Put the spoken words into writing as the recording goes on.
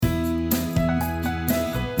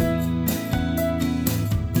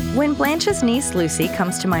When Blanche's niece Lucy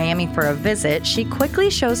comes to Miami for a visit, she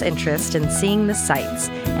quickly shows interest in seeing the sights.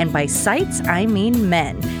 And by sights, I mean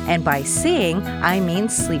men. And by seeing, I mean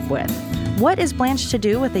sleep with. What is Blanche to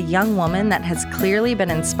do with a young woman that has clearly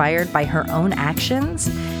been inspired by her own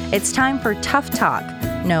actions? It's time for Tough Talk.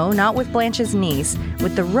 No, not with Blanche's niece,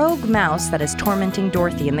 with the rogue mouse that is tormenting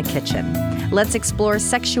Dorothy in the kitchen. Let's explore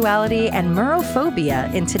sexuality and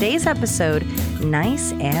merophobia in today's episode,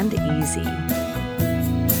 Nice and Easy.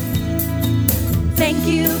 Thank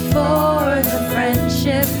you for the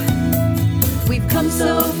friendship. We've come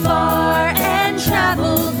so far and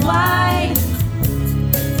traveled wide.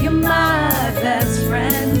 You're my best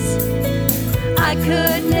friends. I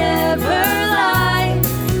could never lie.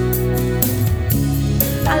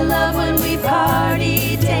 I love when we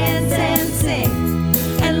party, dance and sing,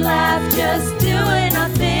 and laugh just doing our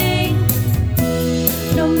thing.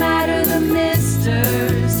 No matter the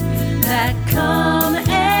misters that come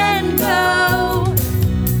and go,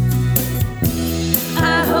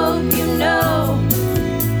 I hope you know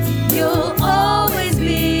you'll always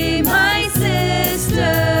be my sisters.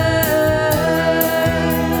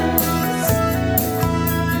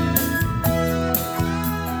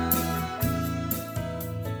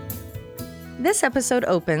 This episode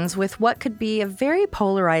opens with what could be a very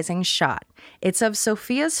polarizing shot. It's of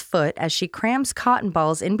Sophia's foot as she crams cotton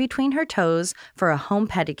balls in between her toes for a home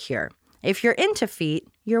pedicure. If you're into feet,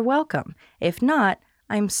 you're welcome. If not,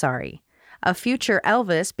 I'm sorry. A future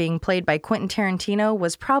Elvis being played by Quentin Tarantino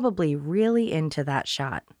was probably really into that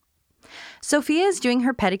shot. Sophia is doing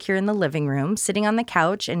her pedicure in the living room, sitting on the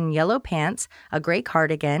couch in yellow pants, a gray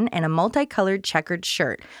cardigan, and a multicolored checkered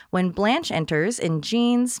shirt, when Blanche enters in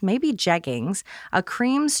jeans, maybe jeggings, a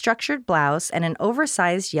cream structured blouse, and an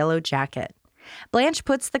oversized yellow jacket. Blanche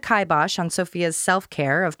puts the kibosh on Sophia's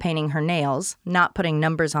self-care of painting her nails, not putting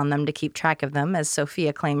numbers on them to keep track of them, as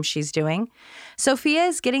Sophia claims she's doing. Sophia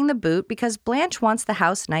is getting the boot because Blanche wants the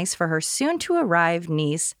house nice for her soon-to-arrive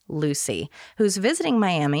niece, Lucy, who's visiting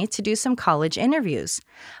Miami to do some college interviews.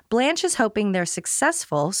 Blanche is hoping they're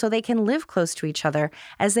successful so they can live close to each other,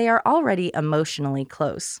 as they are already emotionally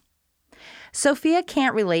close. Sophia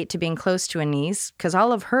can't relate to being close to a niece because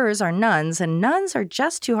all of hers are nuns, and nuns are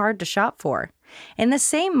just too hard to shop for. In the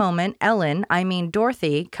same moment,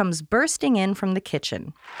 Dorothy, comes bursting in from the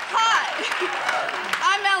kitchen. Hi!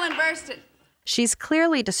 I'm Ellen Burston. She's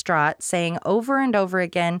clearly distraught, saying over and over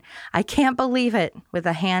again, "I can't believe it," with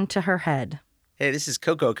a hand to her head. Hey, this is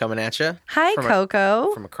Coco coming at you. Hi,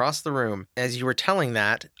 Coco. From across the room. As you were telling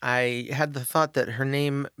that, I had the thought that her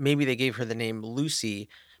name, maybe they gave her the name Lucy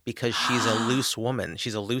because she's a loose woman.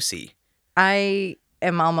 She's a Lucy. I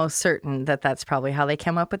am almost certain that that's probably how they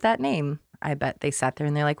came up with that name. I bet they sat there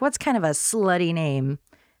and they're like, what's kind of a slutty name?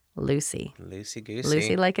 Lucy. Loosey-goosey.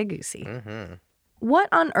 Lucy like a goosey. Mm-hmm. What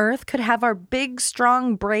on earth could have our big,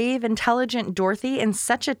 strong, brave, intelligent Dorothy in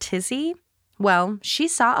such a tizzy? Well, she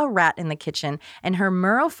saw a rat in the kitchen, and her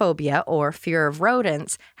merophobia, or fear of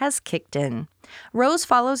rodents, has kicked in. Rose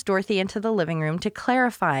follows Dorothy into the living room to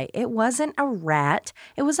clarify it wasn't a rat,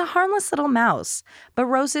 it was a harmless little mouse. But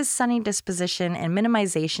Rose's sunny disposition and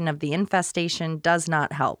minimization of the infestation does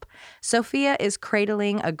not help. Sophia is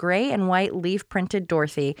cradling a gray and white leaf-printed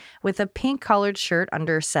Dorothy with a pink-collared shirt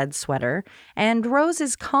under said sweater, and Rose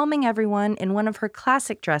is calming everyone in one of her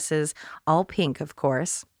classic dresses, all pink, of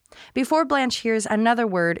course. Before Blanche hears another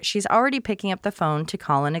word, she's already picking up the phone to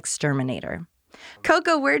call an exterminator.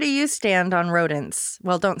 Coco, where do you stand on rodents?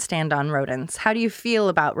 Well, don't stand on rodents. How do you feel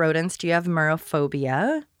about rodents? Do you have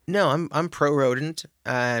merophobia? No, I'm pro-rodent,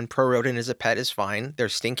 and pro-rodent as a pet is fine. They're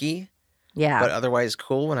stinky, but otherwise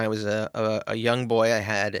cool. When I was a young boy, I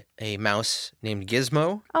had a mouse named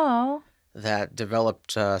Gizmo. Oh. That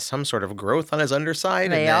developed some sort of growth on his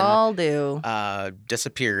underside. They and then, all do.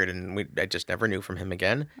 Disappeared, and I just never knew from him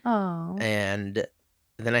again. Oh. And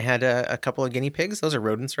then I had a couple of guinea pigs. Those are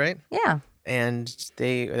rodents, right? Yeah. And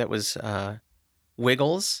that was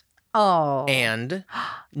Wiggles. Oh. And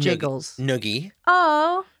Jiggles. Noogie.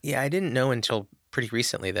 Oh. Yeah, I didn't know until pretty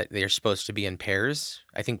recently that they're supposed to be in pairs.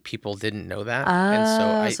 I think people didn't know that.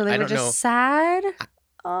 And so they I were don't just know. sad?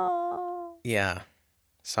 Oh. Yeah.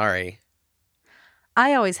 Sorry.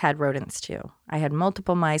 I always had rodents too. I had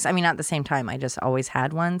multiple mice. I mean, not at the same time. I just always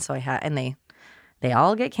had one. So and they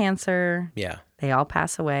all get cancer. Yeah. They all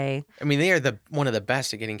pass away. I mean, they are one of the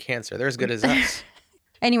best at getting cancer. They're as good as us.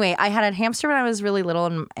 Anyway, I had a hamster when I was really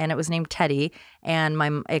little, and it was named Teddy.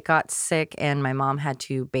 And it got sick, and my mom had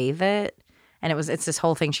to bathe it. And it's this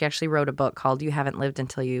whole thing. She actually wrote a book called "You Haven't Lived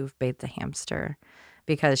Until You've Bathed a Hamster,"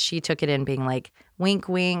 because she took it in being like, wink,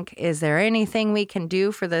 wink, is there anything we can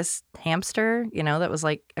do for this hamster? You know, that was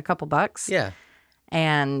like a couple bucks. Yeah.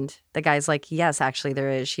 And the guy's like, yes, actually there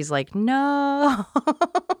is. She's like, no.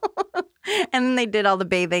 And then they did all the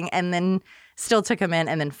bathing and then still took him in.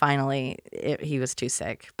 And then finally he was too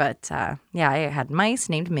sick. But yeah, I had mice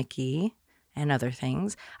named Mickey and other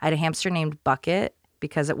things. I had a hamster named Bucket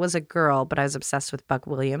because it was a girl, but I was obsessed with Buck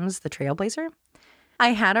Williams, the Trailblazer.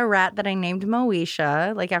 I had a rat that I named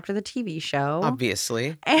Moesha, like after the TV show.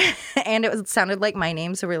 Obviously. And it sounded like my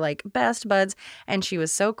name, so we're like best buds. And she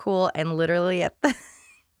was so cool. And literally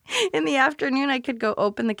in the afternoon, I could go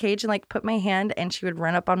open the cage and like put my hand and she would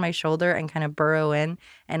run up on my shoulder and kind of burrow in.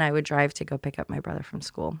 And I would drive to go pick up my brother from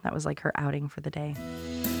school. That was like her outing for the day.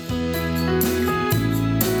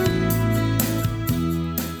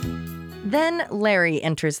 Then Larry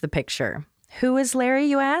enters the picture. Who is Larry,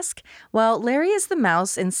 you ask? Well, Larry is the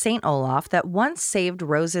mouse in St. Olaf that once saved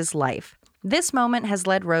Rose's life. This moment has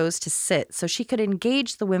led Rose to sit so she could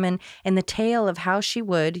engage the women in the tale of how she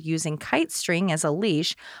would, using kite string as a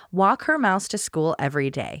leash, walk her mouse to school every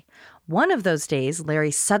day. One of those days,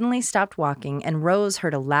 Larry suddenly stopped walking and Rose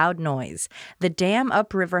heard a loud noise. The dam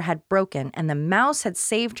upriver had broken and the mouse had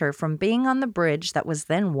saved her from being on the bridge that was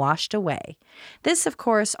then washed away. This, of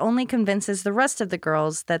course, only convinces the rest of the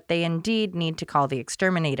girls that they indeed need to call the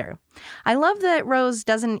exterminator. I love that Rose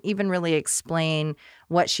doesn't even really explain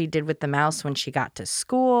what she did with the mouse when she got to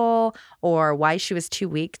school or why she was too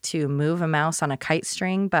weak to move a mouse on a kite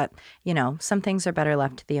string, but, you know, some things are better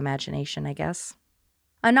left to the imagination, I guess.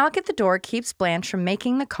 A knock at the door keeps Blanche from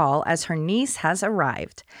making the call as her niece has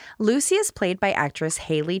arrived. Lucy is played by actress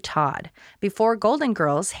Haley Todd. Before Golden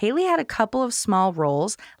Girls, Haley had a couple of small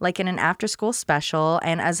roles, like in an after-school special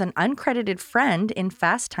and as an uncredited friend in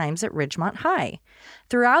Fast Times at Ridgemont High.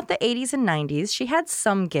 Throughout the 80s and 90s, she had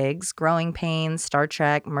some gigs, Growing Pains, Star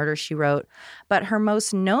Trek, Murder, She Wrote, but her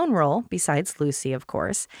most known role, besides Lucy, of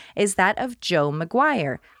course, is that of Jo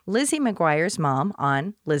McGuire, Lizzie McGuire's mom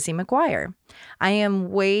on Lizzie McGuire. I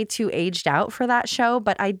am way too aged out for that show,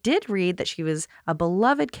 but I did read that she was a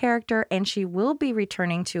beloved character and she will be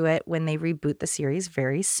returning to it when they reboot the series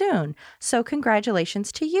very soon. So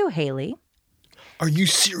congratulations to you, Haley. Are you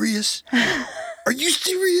serious? Are you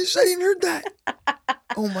serious? I didn't heard that.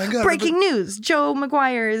 Oh my God. Breaking news. Jo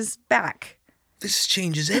McGuire is back. This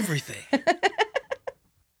changes everything.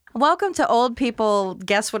 Welcome to Old People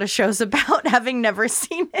Guess What a Show's About, having never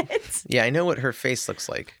seen it. Yeah, I know what her face looks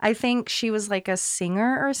like. I think she was like a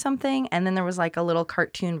singer or something, and then there was like a little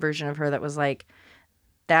cartoon version of her that was like,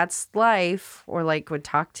 that's life, or like would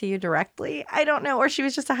talk to you directly. I don't know. Or she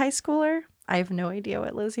was just a high schooler. I have no idea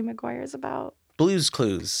what Lizzie McGuire is about. Blue's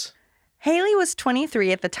Clues. Haley was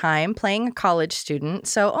 23 at the time, playing a college student,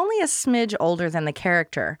 so only a smidge older than the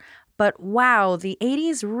character. But wow, the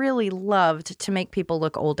 80s really loved to make people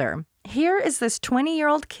look older. Here is this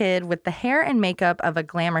 20-year-old kid with the hair and makeup of a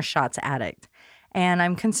Glamour Shots addict. And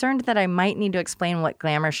I'm concerned that I might need to explain what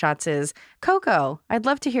Glamour Shots is. Coco, I'd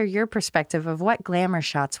love to hear your perspective of what Glamour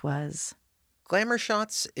Shots was. Glamour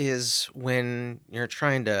Shots is when you're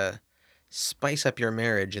trying to spice up your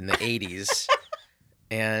marriage in the 80s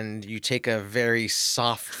and you take a very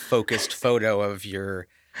soft-focused photo of your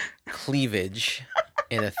cleavage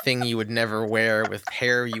in a thing you would never wear with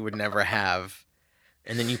hair you would never have,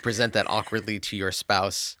 and then you present that awkwardly to your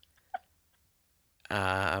spouse.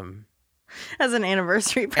 As an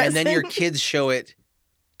anniversary present. And then your kids show it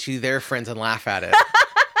to their friends and laugh at it.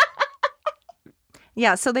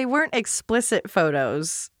 Yeah, so they weren't explicit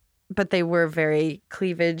photos, but they were very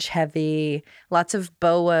cleavage heavy, lots of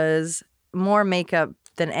boas, more makeup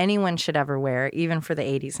than anyone should ever wear, even for the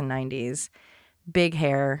 80s and 90s. Big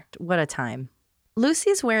hair. What a time.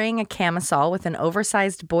 Lucy's wearing a camisole with an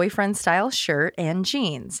oversized boyfriend-style shirt and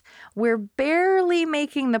jeans. We're barely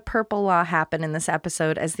making the purple law happen in this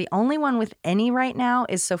episode, as the only one with any right now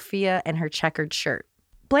is Sophia and her checkered shirt.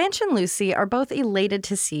 Blanche and Lucy are both elated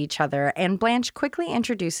to see each other, and Blanche quickly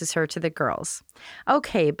introduces her to the girls.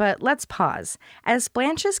 Okay, but let's pause. As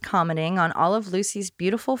Blanche is commenting on all of Lucy's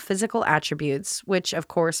beautiful physical attributes, which of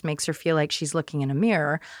course makes her feel like she's looking in a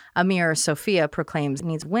mirror Sophia proclaims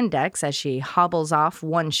needs Windex as she hobbles off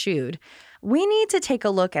one-shoed, we need to take a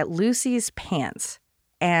look at Lucy's pants.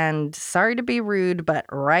 And sorry to be rude, but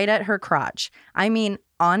right at her crotch. I mean,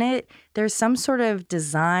 on it, there's some sort of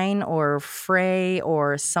design or fray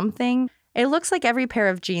or something. It looks like every pair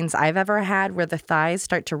of jeans I've ever had where the thighs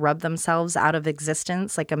start to rub themselves out of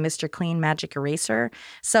existence like a Mr. Clean magic eraser.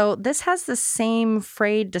 So this has the same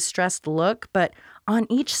frayed, distressed look, but on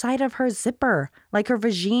each side of her zipper, like her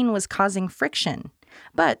vagine was causing friction.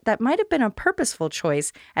 But that might have been a purposeful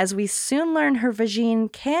choice, as we soon learn her vagine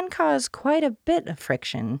can cause quite a bit of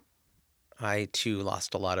friction. I, too,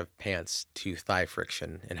 lost a lot of pants to thigh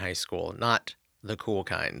friction in high school. Not the cool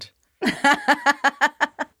kind.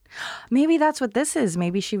 Maybe that's what this is.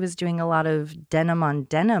 Maybe she was doing a lot of denim on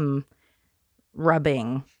denim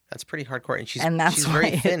rubbing. That's pretty hardcore. And she's, And that's she's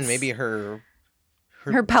very why thin. it's- Maybe her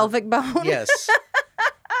Her bone. Yes.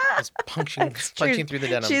 Is punching through the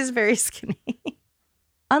denim. She's very skinny.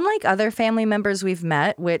 Unlike other family members we've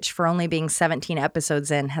met, which for only being 17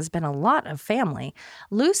 episodes in has been a lot of family,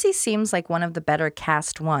 Lucy seems like one of the better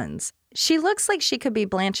cast ones. She looks like she could be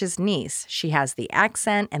Blanche's niece. She has the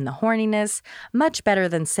accent and the horniness, much better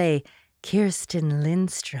than, say, Kirsten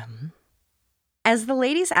Lindstrom. As the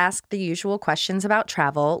ladies ask the usual questions about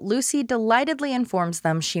travel, Lucy delightedly informs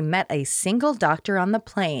them she met a single doctor on the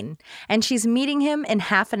plane, and she's meeting him in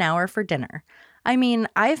half an hour for dinner. I mean,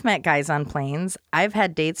 I've met guys on planes. I've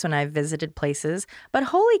had dates when I've visited places. But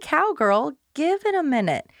holy cow, girl, give it a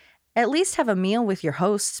minute. At least have a meal with your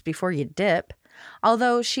hosts before you dip.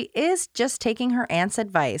 Although she is just taking her aunt's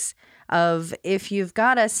advice of if you've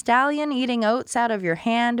got a stallion eating oats out of your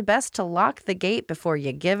hand, best to lock the gate before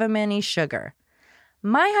you give him any sugar.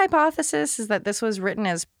 My hypothesis is that this was written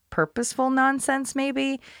as purposeful nonsense,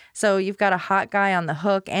 maybe. So you've got a hot guy on the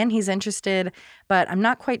hook and he's interested, but I'm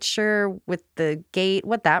not quite sure with the gate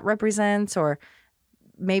what that represents, or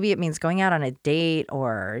maybe it means going out on a date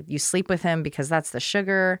or you sleep with him because that's the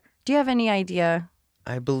sugar. Do you have any idea?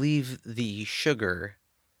 I believe the sugar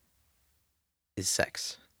is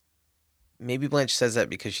sex. Maybe Blanche says that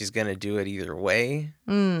because she's going to do it either way.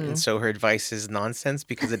 And so her advice is nonsense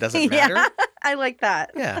because it doesn't matter. Yeah, I like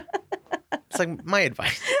that. Yeah. It's like my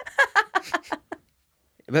advice.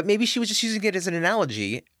 But maybe she was just using it as an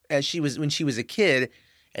analogy as she was when she was a kid,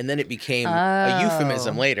 and then it became a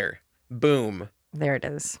euphemism later. Boom. There it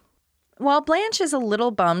is. While Blanche is a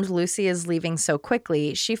little bummed Lucy is leaving so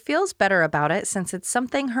quickly, she feels better about it since it's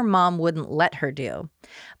something her mom wouldn't let her do.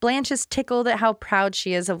 Blanche is tickled at how proud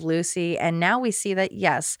she is of Lucy, and now we see that,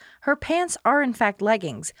 yes, her pants are in fact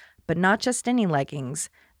leggings, but not just any leggings.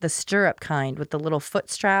 The stirrup kind with the little foot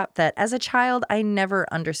strap that, as a child, I never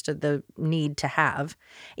understood the need to have.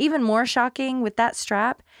 Even more shocking, with that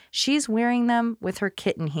strap, she's wearing them with her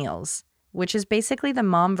kitten heels, which is basically the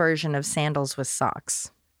mom version of sandals with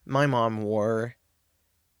socks. My mom wore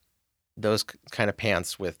those kind of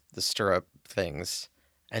pants with the stirrup things,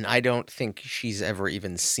 and I don't think she's ever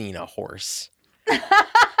even seen a horse. It's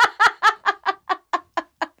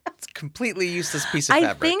a completely useless piece of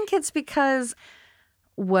fabric. I think it's because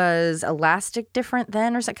was elastic different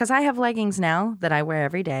then, or because I have leggings now that I wear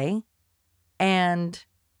every day, and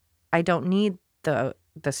I don't need the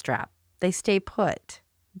strap. They stay put.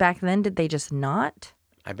 Back then, did they just not?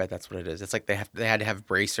 I bet that's what it is. It's like they had to have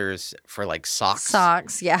bracers for like socks.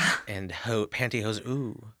 Socks, yeah. And pantyhose.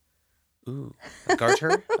 Ooh. A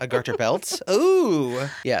garter belt. Ooh.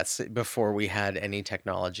 Yes, before we had any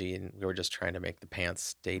technology and we were just trying to make the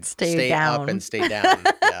pants stay down. up and stay down.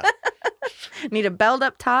 Yeah. Need a belt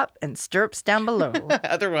up top and stirrups down below.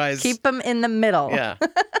 Otherwise, Keep them in the middle. yeah.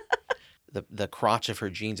 The crotch of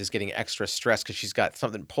her jeans is getting extra stressed because she's got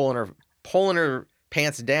something pulling her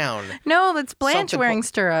pants down. No, that's Blanche Something wearing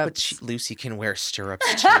stirrups. But Lucy can wear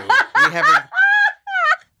stirrups too.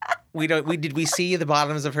 Did we see the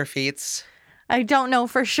bottoms of her feet? I don't know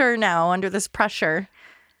for sure now under this pressure.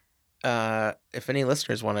 If any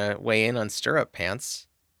listeners want to weigh in on stirrup pants.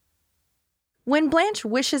 When Blanche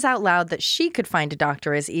wishes out loud that she could find a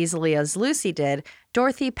doctor as easily as Lucy did,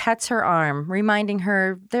 Dorothy pets her arm, reminding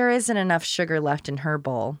her there isn't enough sugar left in her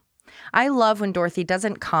bowl. I love when Dorothy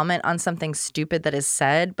doesn't comment on something stupid that is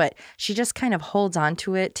said, but she just kind of holds on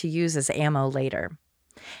to it to use as ammo later.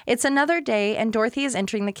 It's another day, and Dorothy is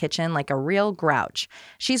entering the kitchen like a real grouch.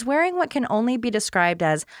 She's wearing what can only be described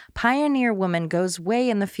as pioneer woman goes way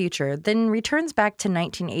in the future, then returns back to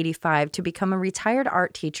 1985 to become a retired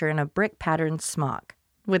art teacher in a brick-patterned smock.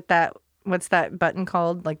 With that, what's that button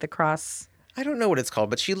called? Like the cross? I don't know what it's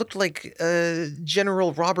called, but she looked like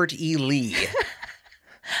General Robert E. Lee.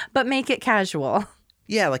 But make it casual.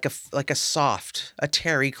 Yeah, like a soft, a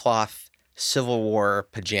terry cloth Civil War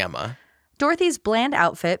pajama. Dorothy's bland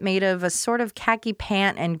outfit, made of a sort of khaki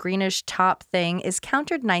pant and greenish top thing, is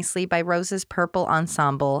countered nicely by Rose's purple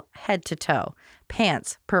ensemble, head to toe.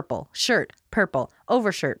 Pants, purple. Shirt, purple.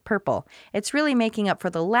 Overshirt, purple. It's really making up for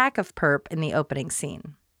the lack of perp in the opening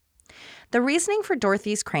scene. The reasoning for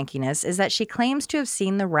Dorothy's crankiness is that she claims to have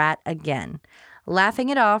seen the rat again. Laughing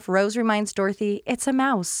it off, Rose reminds Dorothy it's a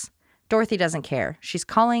mouse. Dorothy doesn't care. She's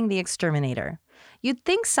calling the exterminator. You'd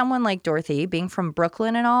think someone like Dorothy, being from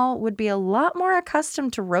Brooklyn and all, would be a lot more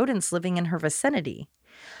accustomed to rodents living in her vicinity.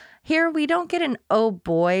 Here, we don't get an oh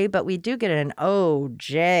boy, but we do get an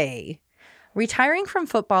OJ. Retiring from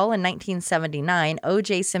football in 1979,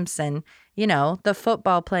 O.J. Simpson, you know, the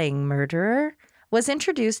football-playing murderer, was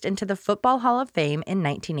introduced into the Football Hall of Fame in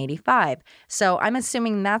 1985. So I'm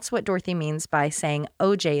assuming that's what Dorothy means by saying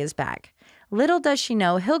OJ is back. Little does she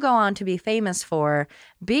know he'll go on to be famous for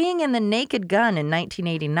being in The Naked Gun in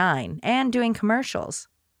 1989 and doing commercials.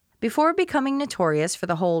 Before becoming notorious for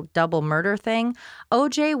the whole double murder thing,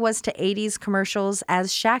 OJ was to 80s commercials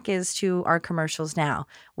as Shaq is to our commercials now,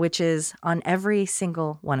 which is on every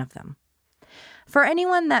single one of them. For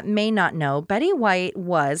anyone that may not know, Betty White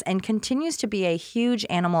was and continues to be a huge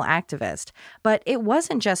animal activist. But it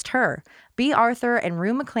wasn't just her. Bea Arthur and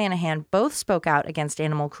Rue McClanahan both spoke out against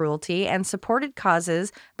animal cruelty and supported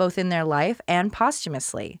causes both in their life and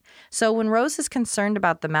posthumously. So when Rose is concerned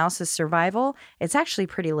about the mouse's survival, it's actually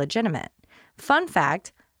pretty legitimate. Fun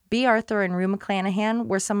fact, Bea Arthur and Rue McClanahan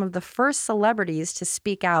were some of the first celebrities to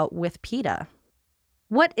speak out with PETA.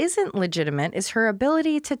 What isn't legitimate is her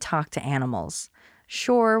ability to talk to animals.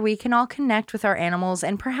 Sure, we can all connect with our animals,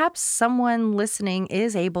 and perhaps someone listening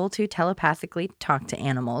is able to telepathically talk to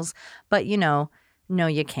animals, but no,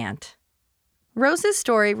 you can't. Rose's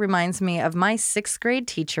story reminds me of my 6th grade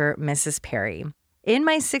teacher, Mrs. Perry. In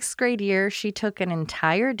my 6th grade year, she took an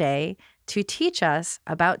entire day to teach us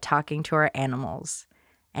about talking to our animals.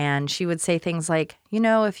 And she would say things like,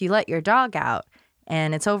 if you let your dog out,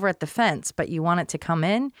 and it's over at the fence, but you want it to come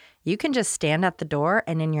in, you can just stand at the door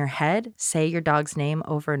and in your head say your dog's name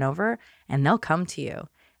over and over, and they'll come to you.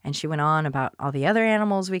 And she went on about all the other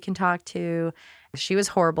animals we can talk to. She was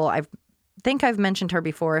horrible. I think I've mentioned her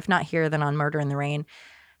before, if not here, then on Murder in the Rain,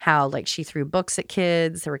 how she threw books at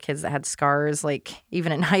kids. There were kids that had scars.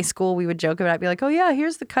 Even in high school, we would joke about it, be like, oh yeah,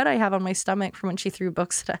 here's the cut I have on my stomach from when she threw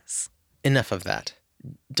books at us. Enough of that.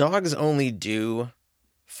 Dogs only do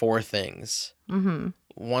 4 things. Mm-hmm.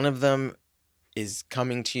 One of them is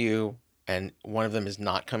coming to you, and one of them is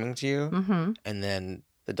not coming to you. Mm-hmm. And then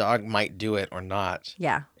the dog might do it or not.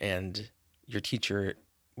 Yeah. And your teacher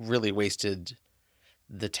really wasted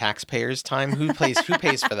the taxpayers' time. Who pays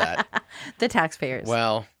for that? The taxpayers.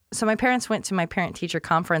 Well, so my parents went to my parent-teacher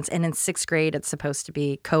conference, and in 6th grade, it's supposed to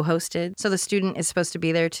be co-hosted. So the student is supposed to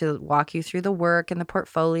be there to walk you through the work and the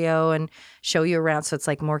portfolio and show you around. So it's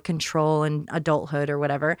more control and adulthood or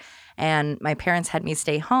whatever. And my parents had me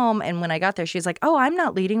stay home. And when I got there, she was like, oh, I'm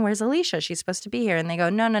not leading. Where's Alicia? She's supposed to be here. And they go,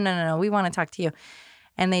 no. We want to talk to you.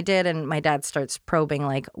 And they did. And my dad starts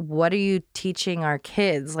probing, what are you teaching our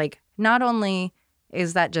kids? Not only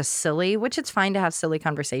is that just silly, which it's fine to have silly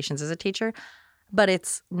conversations as a teacher, but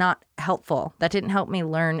it's not helpful. That didn't help me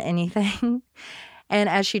learn anything. And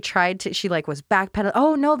as she tried to, she was backpedaling.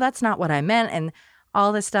 Oh, no, that's not what I meant. And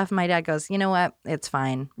all this stuff. My dad goes, you know what? It's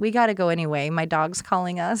fine. We got to go anyway. My dog's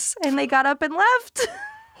calling us. And they got up and left.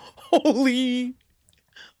 Holy.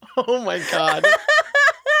 Oh, my God.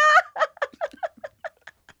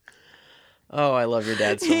 Oh, I love your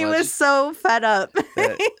dad so much. He was so fed up.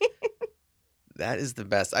 That is the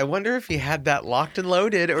best. I wonder if he had that locked and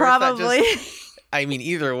loaded. Or Probably. If that just,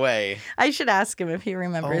 either way. I should ask him if he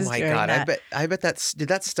remembers. Oh my doing God. that. I bet did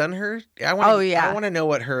that stun her? I want to know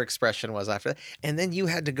what her expression was after that. And then you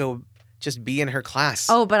had to go just be in her class.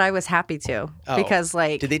 Oh, but I was happy to because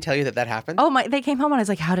did they tell you that happened? Oh my! They came home and I was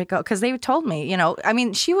like, "How'd it go?" Because they told me,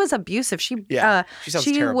 she was abusive. She sounds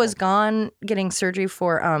terrible. Was gone getting surgery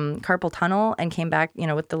for carpal tunnel and came back,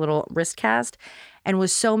 with the little wrist cast, and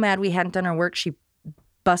was so mad we hadn't done her work. She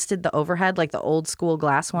busted the overhead, the old school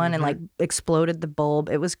glass one, and exploded the bulb.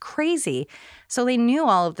 It was crazy. So they knew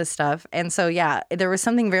all of this stuff, and so there was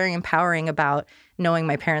something very empowering about knowing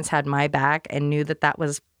my parents had my back and knew that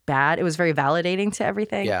was bad. It was very validating to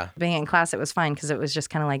everything. Yeah. Being in class, it was fine because it was just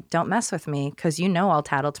kind of don't mess with me because I'll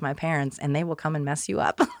tattle to my parents and they will come and mess you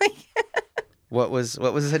up. What was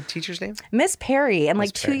the teacher's name? Miss Perry. And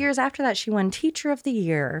Miss 2 Perry. years after that, she won Teacher of the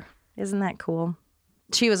Year. Isn't that cool?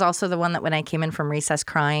 She was also the one that when I came in from recess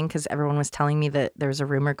crying because everyone was telling me that there was a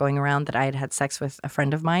rumor going around that I had had sex with a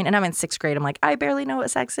friend of mine. And I'm in 6th grade. I'm like, I barely know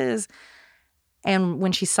what sex is. And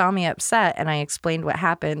when she saw me upset and I explained what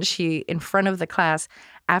happened, she, in front of the class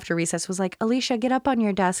after recess, was like, Alicia, get up on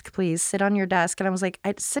your desk, please. Sit on your desk. And I was like,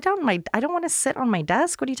 I don't want to sit on my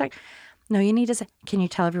desk. What are you talking? No, you need to say, can you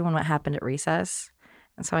tell everyone what happened at recess?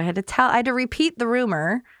 And so I had to repeat the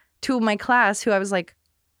rumor to my class who I was like,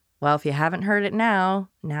 well, if you haven't heard it now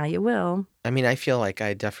you will. I feel like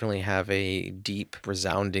I definitely have a deep,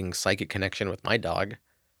 resounding psychic connection with my dog.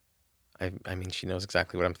 She knows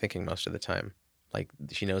exactly what I'm thinking most of the time.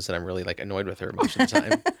 She knows that I'm really annoyed with her most of the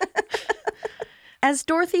time. As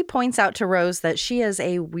Dorothy points out to Rose that she is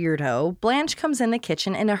a weirdo, Blanche comes in the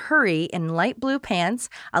kitchen in a hurry in light blue pants,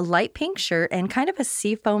 a light pink shirt, and kind of a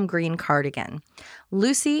seafoam green cardigan.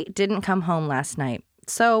 Lucy didn't come home last night.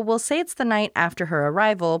 So we'll say it's the night after her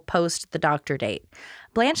arrival, post the doctor date.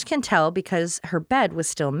 Blanche can tell because her bed was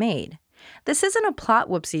still made. This isn't a plot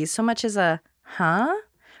whoopsie so much as a, huh?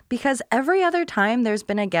 Because every other time there's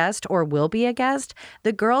been a guest or will be a guest,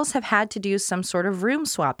 the girls have had to do some sort of room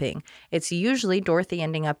swapping. It's usually Dorothy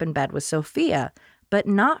ending up in bed with Sophia, but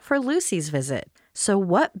not for Lucy's visit. So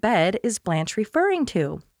what bed is Blanche referring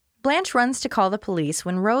to? Blanche runs to call the police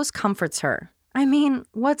when Rose comforts her. I mean,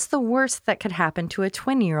 what's the worst that could happen to a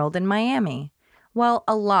 20-year-old in Miami? Well,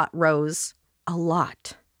 a lot, Rose. A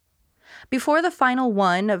lot. Before the final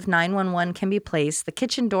one of 911 can be placed, the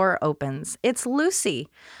kitchen door opens. It's Lucy.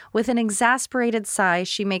 With an exasperated sigh,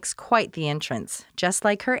 she makes quite the entrance. Just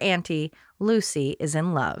like her auntie, Lucy is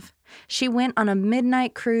in love. She went on a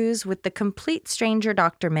midnight cruise with the complete stranger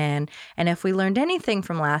Dr. Mann, and if we learned anything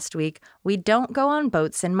from last week, we don't go on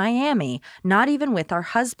boats in Miami, not even with our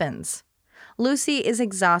husbands. Lucy is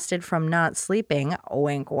exhausted from not sleeping,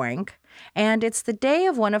 wink wink, and it's the day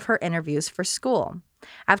of one of her interviews for school.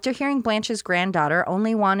 After hearing Blanche's granddaughter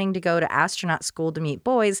only wanting to go to astronaut school to meet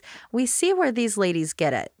boys, we see where these ladies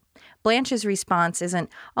get it. Blanche's response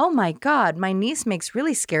isn't, "Oh my God, my niece makes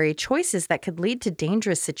really scary choices that could lead to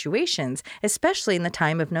dangerous situations, especially in the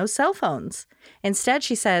time of no cell phones." Instead,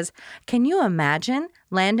 she says, "Can you imagine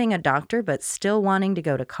landing a doctor but still wanting to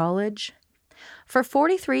go to college?" For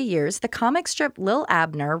 43 years, the comic strip Lil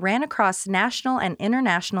Abner ran across national and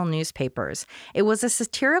international newspapers. It was a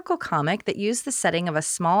satirical comic that used the setting of a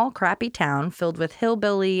small, crappy town filled with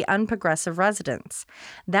hillbilly, unprogressive residents.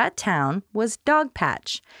 That town was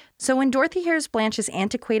Dogpatch. So when Dorothy hears Blanche's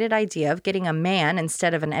antiquated idea of getting a man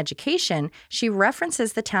instead of an education, she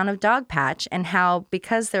references the town of Dogpatch and how,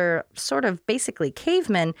 because they're sort of basically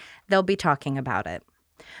cavemen, they'll be talking about it.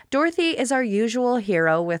 Dorothy is our usual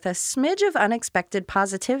hero with a smidge of unexpected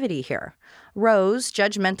positivity here. Rose,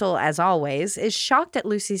 judgmental as always, is shocked at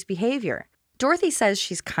Lucy's behavior. Dorothy says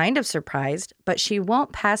she's kind of surprised, but she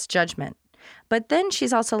won't pass judgment. But then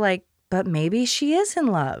she's also like, but maybe she is in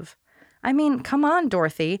love. I mean, come on,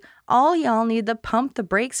 Dorothy. All y'all need to pump the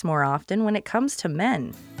brakes more often when it comes to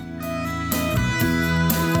men.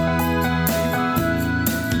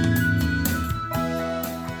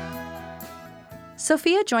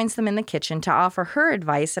 Sophia joins them in the kitchen to offer her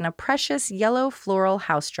advice in a precious yellow floral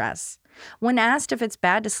house dress. When asked if it's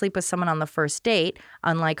bad to sleep with someone on the first date,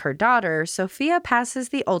 unlike her daughter, Sophia passes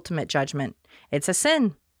the ultimate judgment. It's a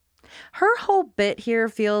sin. Her whole bit here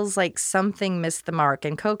feels like something missed the mark,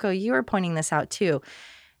 and Coco, you were pointing this out too.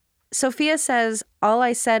 Sophia says, all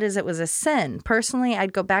I said is it was a sin. Personally,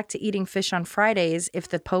 I'd go back to eating fish on Fridays if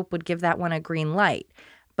the Pope would give that one a green light.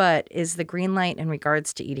 But is the green light in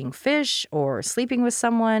regards to eating fish or sleeping with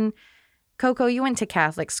someone? Coco, you went to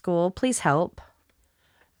Catholic school. Please help.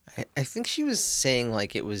 I think she was saying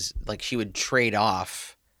like it was like she would trade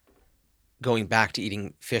off going back to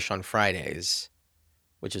eating fish on Fridays,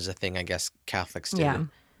 which is a thing I guess Catholics did,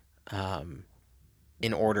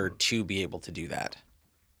 in order to be able to do that.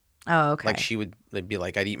 Oh, okay. Like she would be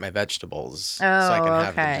like, I'd eat my vegetables so I can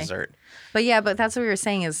have the dessert. But yeah, but that's what we were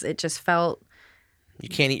saying is it just felt... You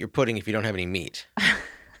can't eat your pudding if you don't have any meat.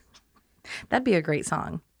 That'd be a great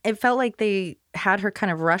song. It felt like they had her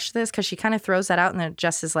kind of rush this because she kind of throws that out and then it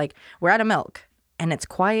just is like, we're out of milk. And it's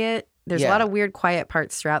quiet. There's a lot of weird quiet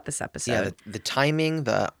parts throughout this episode. Yeah, the timing,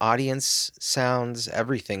 the audience sounds,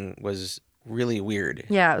 everything was really weird.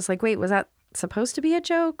 Yeah, it was like, wait, was that supposed to be a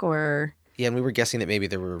joke or... Yeah, and we were guessing that maybe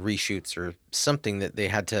there were reshoots or something that they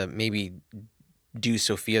had to maybe do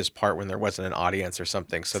Sophia's part when there wasn't an audience or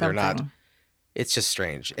something. So they're not... It's just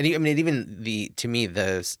strange. And I mean, even to me,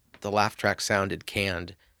 the laugh track sounded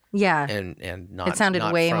canned. Yeah. And not... It sounded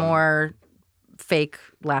not way from... more fake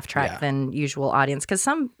laugh track than usual audience. Because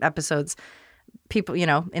some episodes, people, you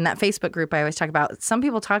know, in that Facebook group I always talk about, some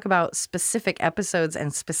people talk about specific episodes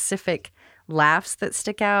and specific laughs that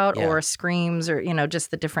stick out or screams or, you know,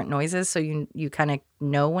 just the different noises. So you kind of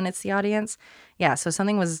know when it's the audience. Yeah. So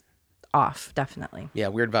something was off, definitely. Yeah.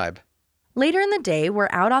 Weird vibe. Later in the day, we're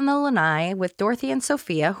out on the lanai with Dorothy and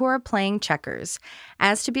Sophia, who are playing checkers.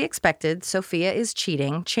 As to be expected, Sophia is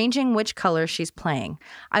cheating, changing which color she's playing.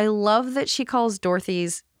 I love that she calls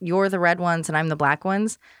Dorothy's, you're the red ones and I'm the black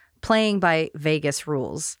ones, playing by Vegas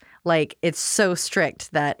rules. Like, it's so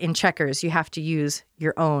strict that in checkers, you have to use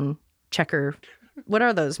your own checker. What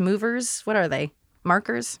are those? Movers? What are they?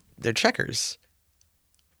 Markers? They're checkers.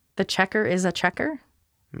 The checker is a checker?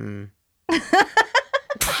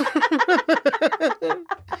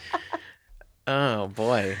 Oh,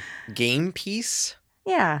 boy. Game piece?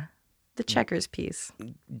 Yeah. The checkers piece.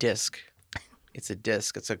 Disc. It's a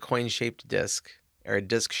disc. It's a coin-shaped disc or a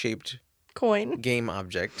disc-shaped Coin. game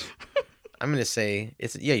object. I'm going to say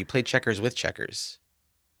you played checkers with checkers.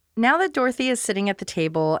 Now that Dorothy is sitting at the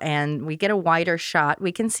table and we get a wider shot,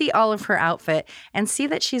 we can see all of her outfit and see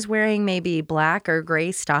that she's wearing maybe black or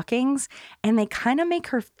gray stockings, and they kind of make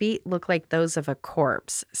her feet look like those of a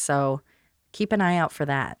corpse. So keep an eye out for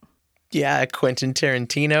that. Yeah, Quentin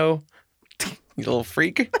Tarantino, you little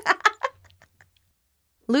freak.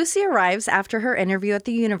 Lucy arrives after her interview at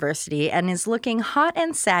the university and is looking hot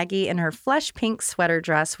and saggy in her flesh pink sweater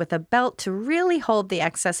dress with a belt to really hold the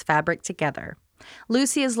excess fabric together.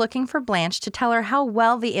 Lucy is looking for Blanche to tell her how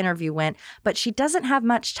well the interview went, but she doesn't have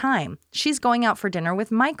much time. She's going out for dinner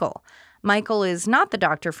with Michael. Michael is not the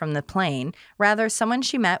doctor from the plane, rather someone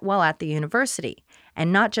she met while at the university.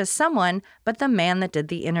 And not just someone, but the man that did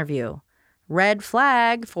the interview. Red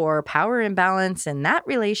flag for power imbalance in that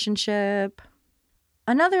relationship.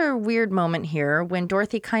 Another weird moment here when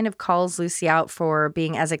Dorothy kind of calls Lucy out for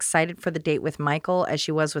being as excited for the date with Michael as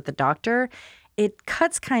she was with the doctor. It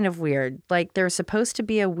cuts kind of weird, like there's supposed to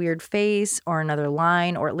be a weird face or another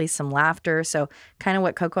line or at least some laughter. So kind of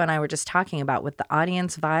what Coco and I were just talking about with the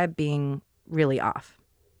audience vibe being really off.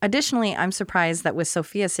 Additionally, I'm surprised that with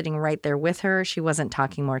Sophia sitting right there with her, she wasn't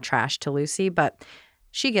talking more trash to Lucy, but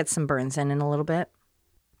she gets some burns in a little bit.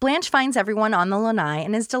 Blanche finds everyone on the lanai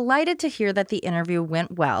and is delighted to hear that the interview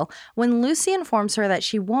went well when Lucy informs her that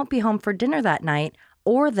she won't be home for dinner that night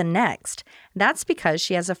or the next. That's because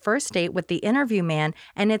she has a first date with the interview man,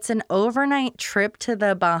 and it's an overnight trip to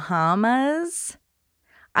the Bahamas.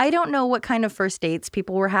 I don't know what kind of first dates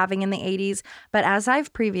people were having in the 80s, but as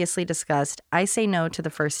I've previously discussed, I say no to the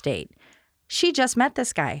first date. She just met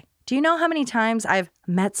this guy. Do you know how many times I've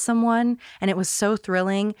met someone and it was so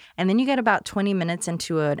thrilling, and then you get about 20 minutes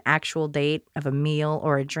into an actual date of a meal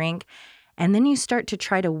or a drink, and then you start to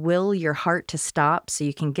try to will your heart to stop so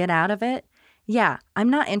you can get out of it? Yeah, I'm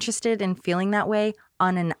not interested in feeling that way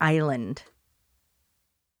on an island.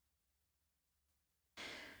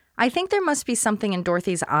 I think there must be something in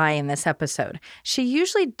Dorothy's eye in this episode. She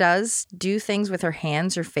usually does do things with her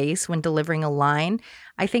hands or face when delivering a line.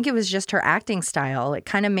 I think it was just her acting style. It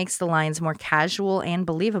kind of makes the lines more casual and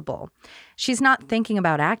believable. She's not thinking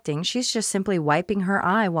about acting. She's just simply wiping her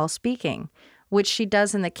eye while speaking, which she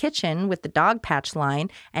does in the kitchen with the dog patch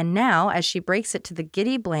line, and now as she breaks it to the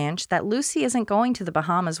giddy Blanche that Lucy isn't going to the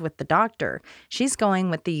Bahamas with the doctor. She's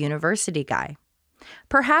going with the university guy.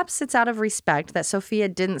 Perhaps it's out of respect that Sophia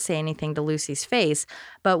didn't say anything to Lucy's face,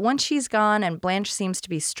 but once she's gone and Blanche seems to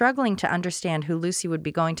be struggling to understand who Lucy would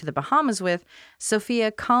be going to the Bahamas with,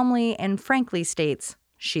 Sophia calmly and frankly states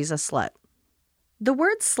she's a slut. The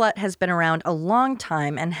word slut has been around a long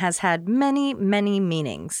time and has had many, many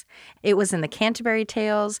meanings. It was in the Canterbury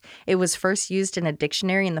Tales, it was first used in a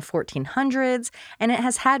dictionary in the 1400s, and it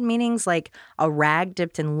has had meanings like a rag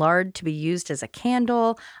dipped in lard to be used as a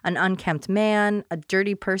candle, an unkempt man, a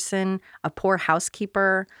dirty person, a poor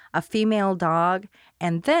housekeeper, a female dog,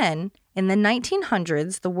 and then in the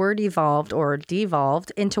 1900s, the word evolved or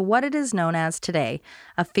devolved into what it is known as today,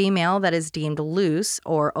 a female that is deemed loose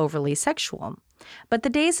or overly sexual. But the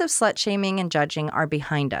days of slut-shaming and judging are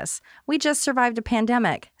behind us. We just survived a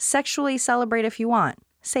pandemic. Sexually celebrate if you want.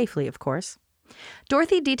 Safely, of course.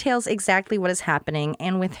 Dorothy details exactly what is happening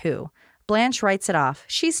and with who. Blanche writes it off.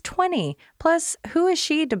 She's 20. Plus, who is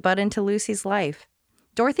she to butt into Lucy's life?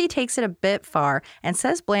 Dorothy takes it a bit far and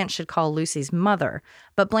says Blanche should call Lucy's mother,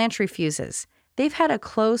 but Blanche refuses. They've had a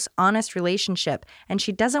close, honest relationship, and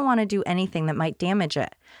she doesn't want to do anything that might damage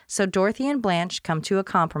it. So Dorothy and Blanche come to a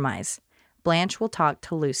compromise. Blanche will talk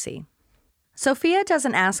to Lucy. Sophia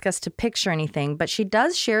doesn't ask us to picture anything, but she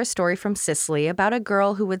does share a story from Sicily about a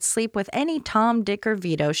girl who would sleep with any Tom, Dick, or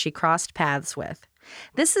Vito she crossed paths with.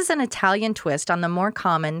 This is an Italian twist on the more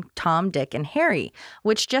common Tom, Dick, and Harry,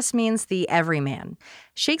 which just means the everyman.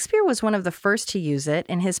 Shakespeare was one of the first to use it.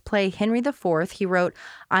 In his play Henry IV, he wrote,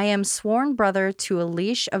 "I am sworn brother to a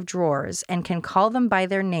leash of drawers and can call them by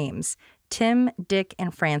their names, Tim, Dick,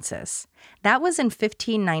 and Francis." That was in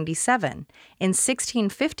 1597. In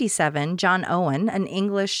 1657, John Owen, an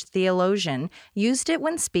English theologian, used it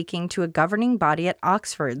when speaking to a governing body at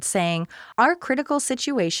Oxford, saying, "Our critical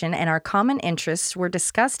situation and our common interests were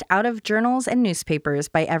discussed out of journals and newspapers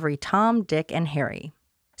by every Tom, Dick, and Harry."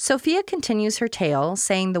 Sophia continues her tale,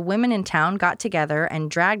 saying the women in town got together and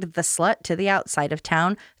dragged the slut to the outside of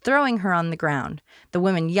town, throwing her on the ground. The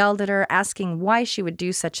women yelled at her, asking why she would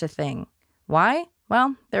do such a thing. Why?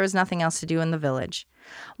 Well, there was nothing else to do in the village.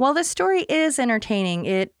 While this story is entertaining,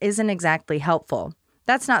 it isn't exactly helpful.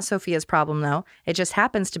 That's not Sophia's problem, though. It just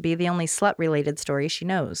happens to be the only slut-related story she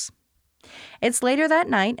knows. It's later that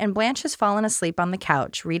night, and Blanche has fallen asleep on the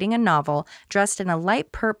couch, reading a novel, dressed in a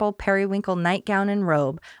light purple periwinkle nightgown and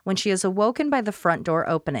robe, when she is awoken by the front door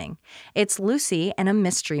opening. It's Lucy and a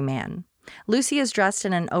mystery man. Lucy is dressed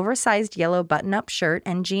in an oversized yellow button-up shirt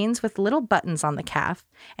and jeans with little buttons on the calf,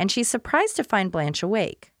 and she's surprised to find Blanche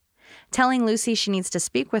awake. Telling Lucy she needs to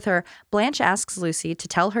speak with her, Blanche asks Lucy to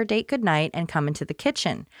tell her date goodnight and come into the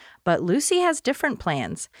kitchen. But Lucy has different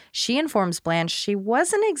plans. She informs Blanche she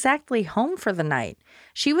wasn't exactly home for the night.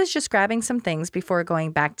 She was just grabbing some things before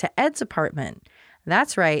going back to Ed's apartment.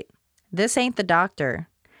 That's right. This ain't the doctor.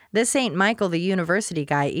 This ain't Michael, the university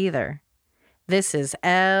guy, either. This is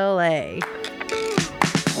L.A.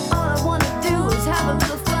 All I wanna do is have a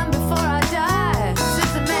little fun before I die.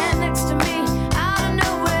 Sits a man next to me out of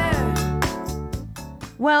nowhere.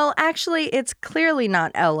 Well, actually, it's clearly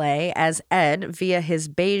not L.A., as Ed, via his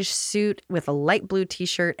beige suit with a light blue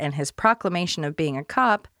t-shirt and his proclamation of being a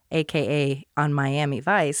cop, aka on Miami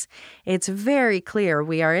Vice, it's very clear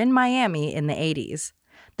we are in Miami in the 80s.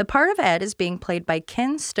 The part of Ed is being played by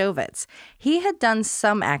Ken Stovitz. He had done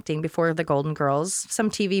some acting before The Golden Girls, some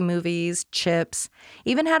TV movies, Chips,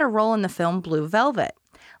 even had a role in the film Blue Velvet.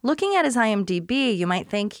 Looking at his IMDb, you might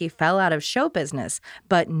think he fell out of show business,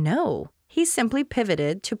 but no, he simply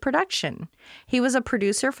pivoted to production. He was a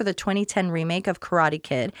producer for the 2010 remake of Karate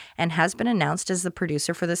Kid and has been announced as the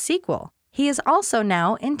producer for the sequel. He is also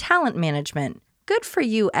now in talent management. Good for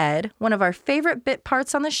you, Ed, one of our favorite bit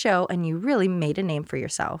parts on the show, and you really made a name for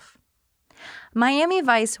yourself. Miami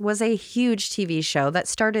Vice was a huge TV show that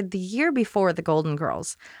started the year before The Golden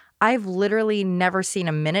Girls. I've literally never seen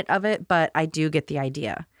a minute of it, but I do get the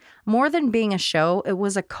idea. More than being a show, it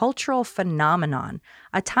was a cultural phenomenon,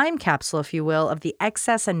 a time capsule, if you will, of the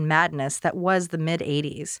excess and madness that was the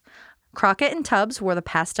mid-'80s. Crockett and Tubbs wore the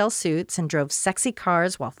pastel suits and drove sexy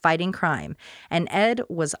cars while fighting crime, and Ed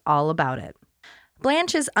was all about it.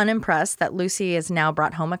 Blanche is unimpressed that Lucy has now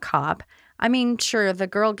brought home a cop. I mean, sure, the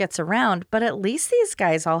girl gets around, but at least these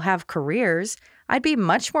guys all have careers. I'd be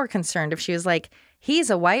much more concerned if she was like,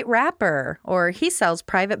 he's a white rapper, or he sells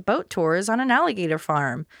private boat tours on an alligator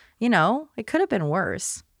farm. You know, it could have been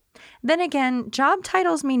worse. Then again, job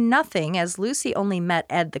titles mean nothing, as Lucy only met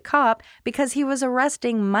Ed the cop because he was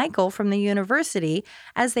arresting Michael from the university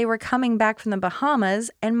as they were coming back from the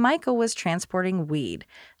Bahamas, and Michael was transporting weed.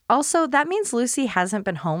 Also, that means Lucy hasn't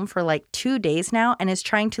been home for like 2 days now and is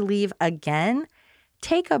trying to leave again?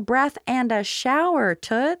 Take a breath and a shower,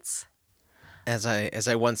 toots. As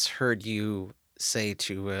I once heard you say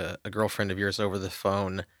to a girlfriend of yours over the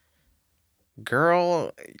phone,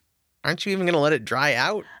 girl, aren't you even going to let it dry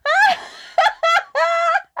out?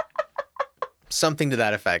 Something to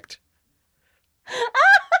that effect.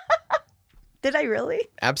 Did I really?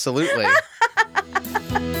 Absolutely.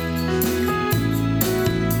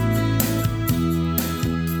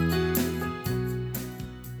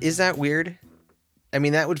 Is that weird? I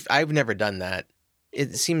mean, I've never done that.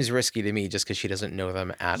 It seems risky to me just because she doesn't know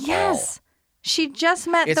them at all. Yes. She just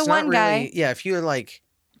met It's the not one guy. really, yeah, if you're like,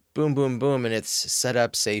 boom, boom, boom, and it's set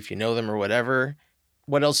up safe, you know them or whatever,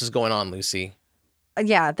 what else is going on, Lucy?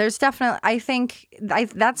 Yeah, there's definitely, I think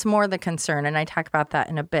that's more the concern. And I talk about that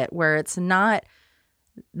in a bit, where it's not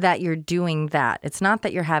that you're doing that. It's not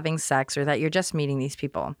that you're having sex or that you're just meeting these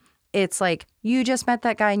people. It's like, you just met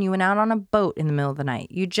that guy and you went out on a boat in the middle of the night.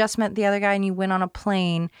 You just met the other guy and you went on a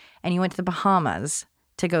plane and you went to the Bahamas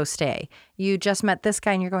to go stay. You just met this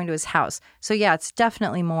guy and you're going to his house. So yeah, it's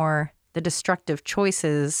definitely more the destructive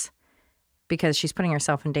choices because she's putting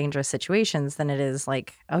herself in dangerous situations than it is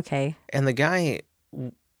like, okay. And the guy,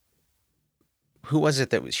 who was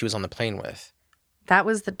it that she was on the plane with? That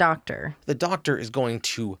was the doctor. The doctor is going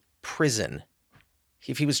to prison.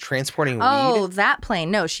 If he was transporting Oh, weed? that plane.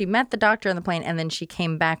 No, she met the doctor on the plane, and then she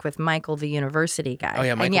came back with Michael, the university guy. Oh,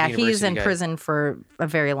 yeah, Michael, and yeah, the he's university in guy. prison for a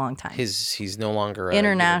very long time. He's no longer a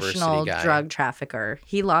International university guy. drug trafficker.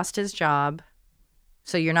 He lost his job,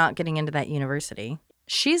 so you're not getting into that university.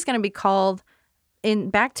 She's going to be called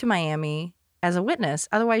back to Miami as a witness.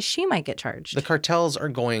 Otherwise, she might get charged. The cartels are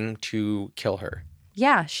going to kill her.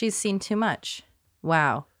 Yeah, she's seen too much.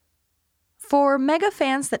 Wow. For mega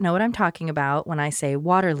fans that know what I'm talking about when I say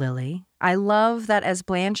water lily, I love that as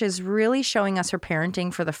Blanche is really showing us her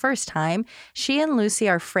parenting for the first time, she and Lucy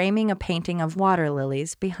are framing a painting of water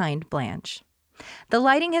lilies behind Blanche. The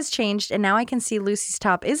lighting has changed, and now I can see Lucy's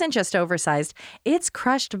top isn't just oversized, it's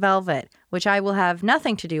crushed velvet, which I will have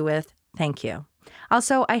nothing to do with, thank you.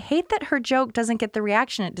 Also, I hate that her joke doesn't get the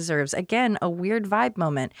reaction it deserves. Again, a weird vibe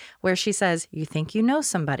moment where she says, "You think you know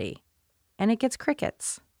somebody," and it gets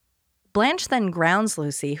crickets. Blanche then grounds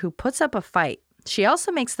Lucy, who puts up a fight. She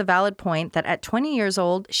also makes the valid point that at 20 years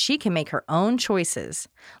old, she can make her own choices.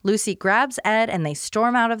 Lucy grabs Ed and they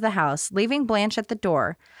storm out of the house, leaving Blanche at the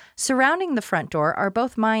door. Surrounding the front door are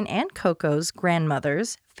both mine and Coco's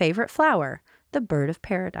grandmother's favorite flower, the bird of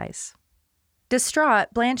paradise.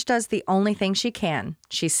 Distraught, Blanche does the only thing she can.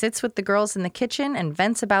 She sits with the girls in the kitchen and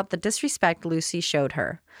vents about the disrespect Lucy showed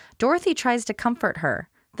her. Dorothy tries to comfort her.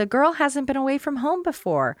 The girl hasn't been away from home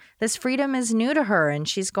before. This freedom is new to her and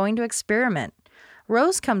she's going to experiment.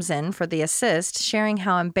 Rose comes in for the assist, sharing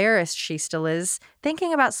how embarrassed she still is,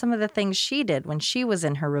 thinking about some of the things she did when she was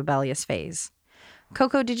in her rebellious phase.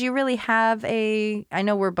 Coco, did you really have I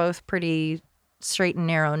know we're both pretty straight and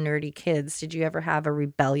narrow, nerdy kids. Did you ever have a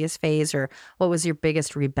rebellious phase, or what was your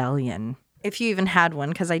biggest rebellion? If you even had one,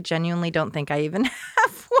 because I genuinely don't think I even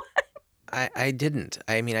have one. I didn't.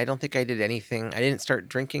 I mean, I don't think I did anything. I didn't start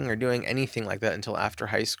drinking or doing anything like that until after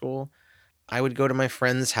high school. I would go to my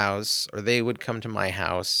friend's house, or they would come to my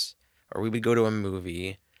house, or we would go to a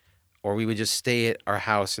movie, or we would just stay at our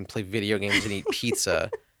house and play video games and eat pizza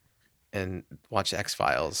and watch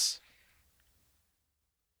X-Files.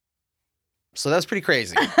 So that's pretty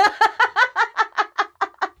crazy.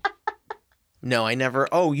 No, I never.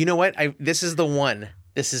 Oh, you know what? This is the one.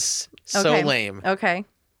 This is so lame. Okay.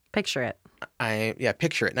 Picture it.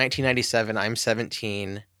 Picture it. 1997. I'm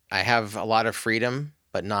 17. I have a lot of freedom,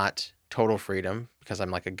 but not total freedom because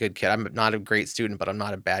I'm like a good kid. I'm not a great student, but I'm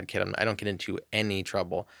not a bad kid. I don't get into any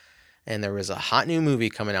trouble. And there was a hot new movie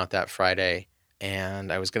coming out that Friday.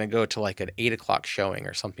 And I was going to go to like an 8 o'clock showing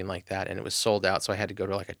or something like that. And it was sold out. So I had to go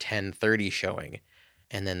to like a 10:30 showing.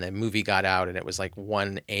 And then the movie got out and it was like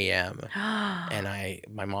 1 a.m. And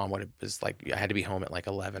my mom was like, I had to be home at like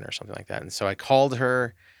 11 or something like that. And so I called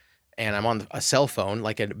her and I'm on a cell phone,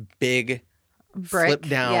 like a big flip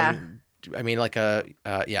down. Yeah. I mean, like a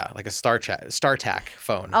StarTAC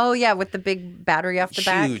phone. Oh, yeah, with the big battery off the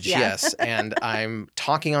back. Huge, yes. And I'm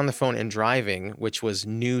talking on the phone and driving, which was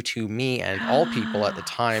new to me and all people at the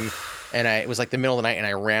time. And it was like the middle of the night and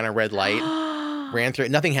I ran a red light. Ran through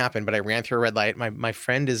it. Nothing happened, but I ran through a red light. My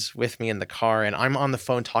friend is with me in the car, and I'm on the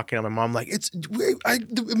phone talking to my mom, like,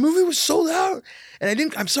 the movie was sold out,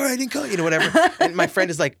 and I'm sorry I didn't call you, whatever. And my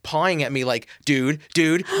friend is like pawing at me, like, dude,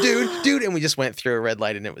 and we just went through a red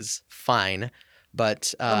light, and it was fine.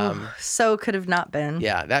 But so could have not been.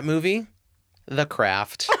 Yeah, that movie, The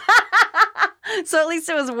Craft. So at least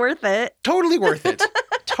it was worth it. Totally worth it.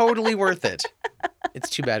 Totally worth it. It's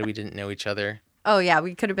too bad we didn't know each other. Oh, yeah,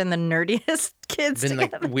 we could have been the nerdiest kids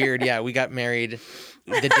together. Like weird, yeah. We got married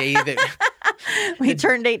the day that... we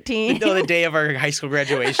turned 18. No, the day of our high school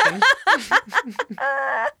graduation.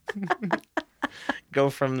 Go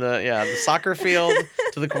from the soccer field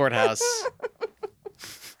to the courthouse.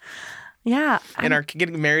 Yeah. And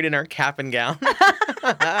getting married in our cap and gown.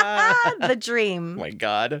 The dream. Oh, my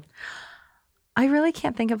God. I really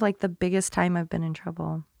can't think of like the biggest time I've been in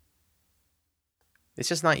trouble. It's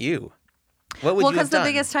just not you. What would you have because the done?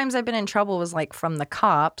 biggest times I've been in trouble was like from the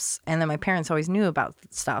cops, and then my parents always knew about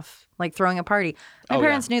stuff, like throwing a party. My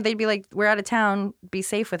parents knew. They'd be like, "We're out of town. Be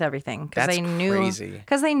safe with everything," because they knew. Crazy.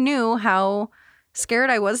 Because they knew how scared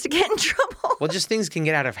I was to get in trouble. Well, just things can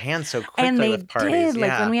get out of hand so quickly and they with parties. did.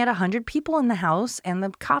 Like when we had 100 people in the house, and the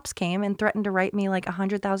cops came and threatened to write me like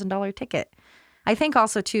 $100,000 ticket. I think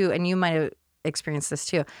also too, and you might have experienced this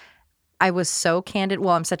too. I was so candid.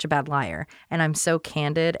 Well, I'm such a bad liar. And I'm so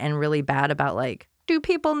candid and really bad about like, do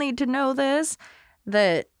people need to know this?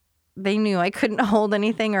 That they knew I couldn't hold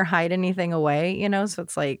anything or hide anything away, you know? So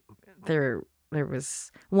it's like there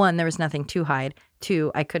was, one, there was nothing to hide.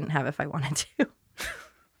 Two, I couldn't have if I wanted to.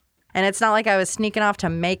 And it's not like I was sneaking off to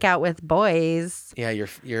make out with boys. Yeah,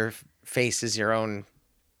 your face is your own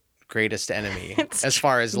greatest enemy It's as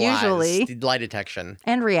far as usually. lies, lie detection.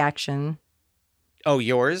 And reaction. Oh,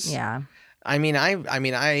 yours? Yeah. I mean, I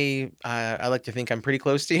like to think I'm pretty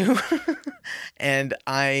close to you, and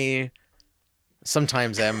I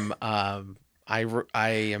sometimes am. I'm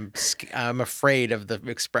afraid of the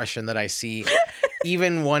expression that I see,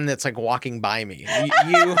 even one that's like walking by me.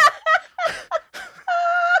 You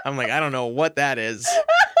I'm like, I don't know what that is.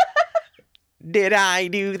 Did I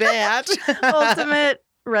do that? Ultimate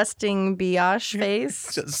resting biatch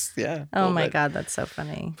face. Just yeah. Oh my God, that's so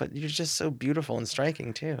funny. But you're just so beautiful and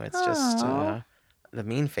striking too. It's just the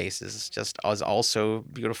mean face is also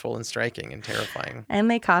beautiful and striking and terrifying. And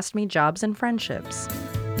they cost me jobs and friendships.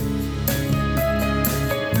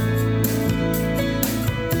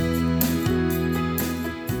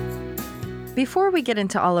 Before we get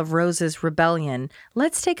into all of Rose's rebellion,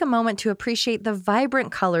 let's take a moment to appreciate the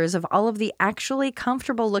vibrant colors of all of the actually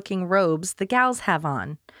comfortable-looking robes the gals have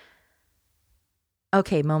on.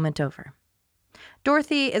 Okay, moment over.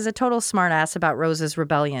 Dorothy is a total smartass about Rose's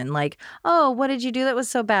rebellion. Like, oh, what did you do that was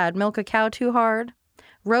so bad? Milk a cow too hard?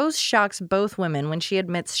 Rose shocks both women when she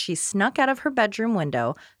admits she snuck out of her bedroom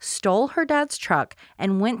window, stole her dad's truck,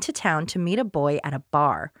 and went to town to meet a boy at a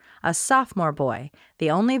bar. A sophomore boy,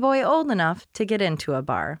 the only boy old enough to get into a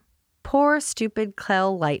bar. Poor, stupid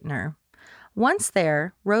Clell Leitner. Once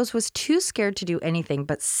there, Rose was too scared to do anything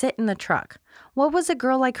but sit in the truck. What was a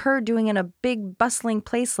girl like her doing in a big, bustling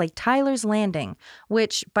place like Tyler's Landing,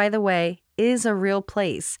 which, by the way, is a real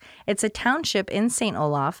place. It's a township in St.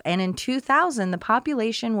 Olaf, and in 2000, the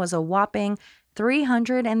population was a whopping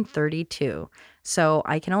 332. So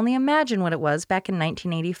I can only imagine what it was back in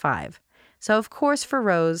 1985. So, of course, for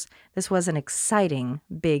Rose, this was an exciting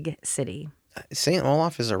big city. St.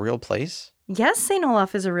 Olaf is a real place? Yes, St.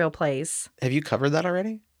 Olaf is a real place. Have you covered that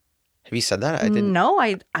already? Have you said that? I didn't. No,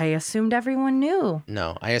 I assumed everyone knew.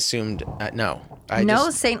 No, I assumed. No.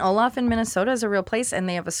 St. Olaf in Minnesota is a real place, and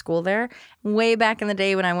they have a school there. Way back in the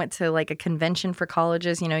day when I went to like a convention for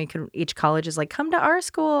colleges, each college is like, come to our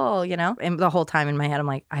school, And the whole time in my head, I'm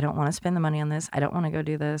like, I don't want to spend the money on this. I don't want to go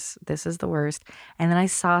do this. This is the worst. And then I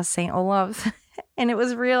saw St. Olaf. And it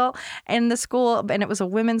was real, and the school, and it was a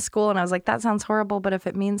women's school, and I was like, that sounds horrible, but if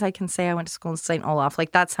it means I can say I went to school in St. Olaf,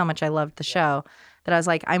 like that's how much I loved the show, that I was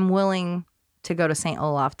like, I'm willing to go to St.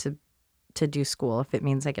 Olaf to do school if it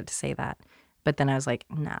means I get to say that. But then I was like,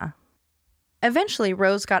 nah. Eventually,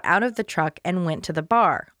 Rose got out of the truck and went to the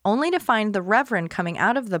bar, only to find the Reverend coming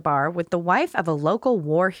out of the bar with the wife of a local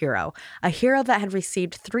war hero, a hero that had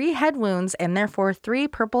received 3 head wounds and therefore 3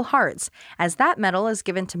 Purple Hearts, as that medal is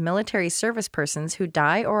given to military service persons who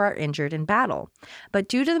die or are injured in battle. But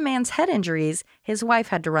due to the man's head injuries, his wife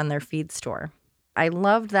had to run their feed store. I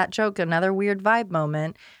loved that joke, another weird vibe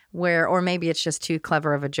moment where, or maybe it's just too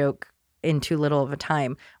clever of a joke in too little of a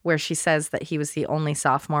time, where she says that he was the only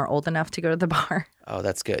sophomore old enough to go to the bar. Oh,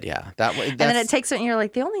 that's good. Yeah. And then it takes it and you're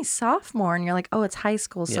like, the only sophomore, and you're like, oh, it's high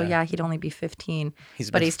school. So yeah, he'd only be 15,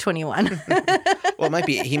 but he's 21. Well,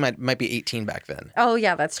 he might be 18 back then. Oh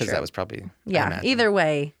yeah, that's true. Because that was probably, yeah. Either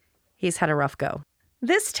way, he's had a rough go.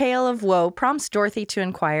 This tale of woe prompts Dorothy to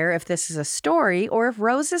inquire if this is a story or if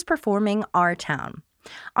Rose is performing Our Town.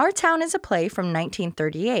 Our Town is a play from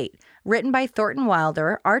 1938. Written by Thornton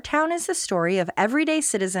Wilder, Our Town is the story of everyday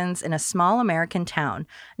citizens in a small American town,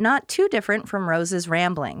 not too different from Rose's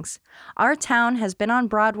ramblings. Our Town has been on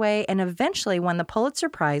Broadway and eventually won the Pulitzer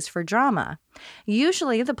Prize for drama.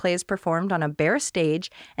 Usually, the play is performed on a bare stage,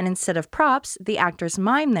 and instead of props, the actors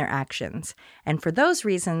mime their actions. And for those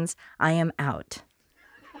reasons, I am out.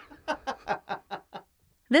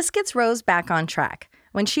 This gets Rose back on track.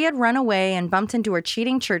 When she had run away and bumped into her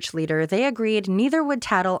cheating church leader, they agreed neither would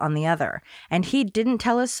tattle on the other. And he didn't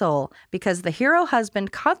tell a soul because the hero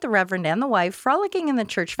husband caught the Reverend and the wife frolicking in the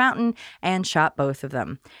church fountain and shot both of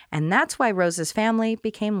them. And that's why Rose's family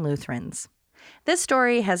became Lutherans. This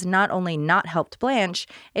story has not only not helped Blanche,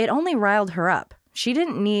 it only riled her up. She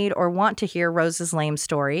didn't need or want to hear Rose's lame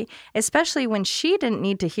story, especially when she didn't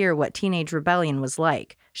need to hear what teenage rebellion was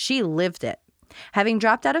like. She lived it. Having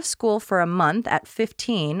dropped out of school for a month at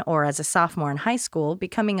 15, or as a sophomore in high school,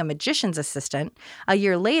 becoming a magician's assistant, a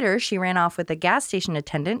year later she ran off with a gas station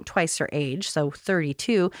attendant twice her age, so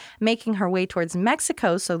 32, making her way towards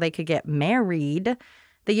Mexico so they could get married.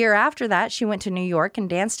 The year after that, she went to New York and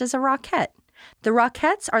danced as a Rockette. The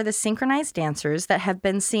Rockettes are the synchronized dancers that have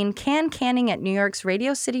been seen canning at New York's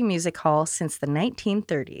Radio City Music Hall since the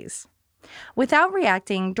 1930s. Without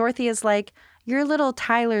reacting, Dorothy is like, your little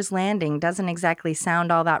Tyler's Landing doesn't exactly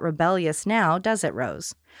sound all that rebellious now, does it,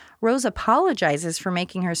 Rose? Rose apologizes for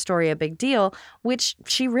making her story a big deal, which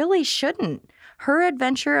she really shouldn't. Her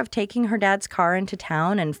adventure of taking her dad's car into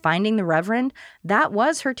town and finding the Reverend, that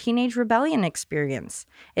was her teenage rebellion experience.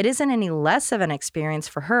 It isn't any less of an experience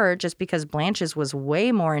for her just because Blanche's was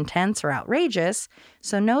way more intense or outrageous,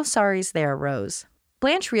 so no sorries there, Rose.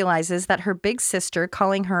 Blanche realizes that her big sister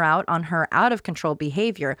calling her out on her out-of-control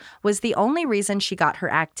behavior was the only reason she got her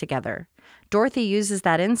act together. Dorothy uses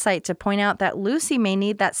that insight to point out that Lucy may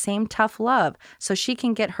need that same tough love so she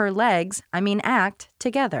can get her act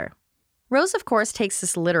together. Rose, of course, takes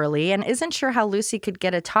this literally and isn't sure how Lucy could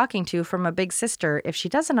get a talking to from a big sister if she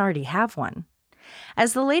doesn't already have one.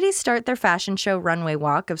 As the ladies start their fashion show runway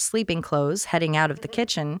walk of sleeping clothes heading out of the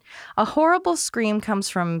kitchen, a horrible scream comes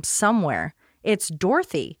from somewhere. It's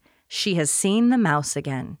Dorothy. She has seen the mouse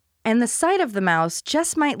again. And the sight of the mouse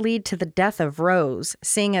just might lead to the death of Rose,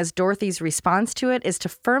 seeing as Dorothy's response to it is to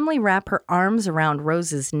firmly wrap her arms around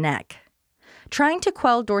Rose's neck. Trying to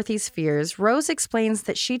quell Dorothy's fears, Rose explains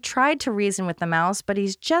that she tried to reason with the mouse, but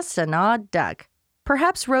he's just an odd duck.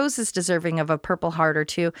 Perhaps Rose is deserving of a Purple Heart or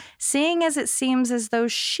two, seeing as it seems as though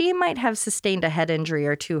she might have sustained a head injury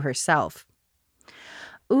or two herself.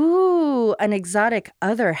 Ooh, an exotic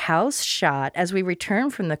other house shot as we return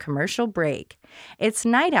from the commercial break. It's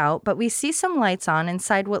night out, but we see some lights on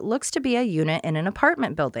inside what looks to be a unit in an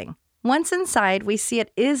apartment building. Once inside, we see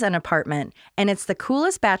it is an apartment, and it's the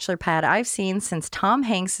coolest bachelor pad I've seen since Tom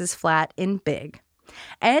Hanks's flat in Big.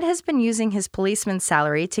 Ed has been using his policeman's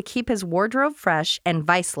salary to keep his wardrobe fresh and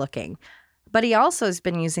Vice-looking, but he also has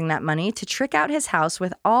been using that money to trick out his house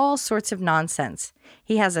with all sorts of nonsense.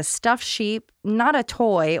 He has a stuffed sheep, not a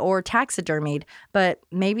toy or taxidermied, but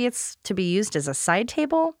maybe it's to be used as a side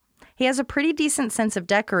table? He has a pretty decent sense of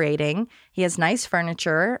decorating. He has nice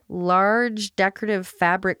furniture, large decorative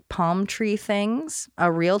fabric palm tree things,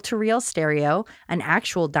 a reel-to-reel stereo, an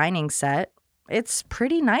actual dining set. It's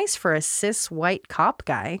pretty nice for a cis white cop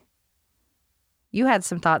guy. You had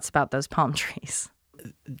some thoughts about those palm trees.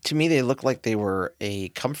 To me, they look like they were a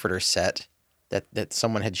comforter set that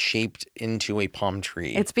someone had shaped into a palm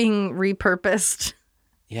tree. It's being repurposed.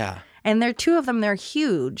 Yeah. And there are two of them. They're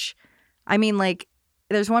huge. I mean, like,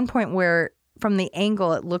 there's one point where from the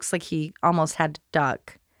angle, it looks like he almost had to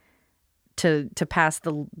duck to pass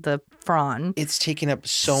the frond. It's taking up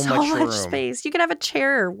so much room. Space. You could have a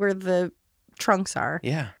chair where the trunks are.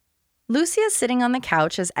 Yeah. Lucy is sitting on the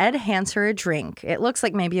couch as Ed hands her a drink. It looks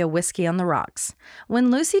like maybe a whiskey on the rocks.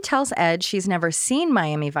 When Lucy tells Ed she's never seen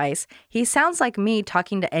Miami Vice, he sounds like me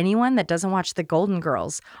talking to anyone that doesn't watch The Golden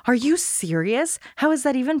Girls. Are you serious? How is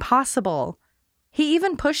that even possible? He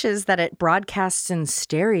even pushes that it broadcasts in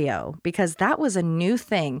stereo because that was a new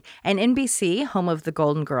thing, and NBC, home of The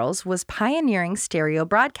Golden Girls, was pioneering stereo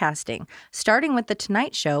broadcasting, starting with The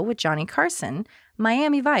Tonight Show with Johnny Carson.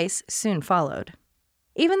 Miami Vice soon followed.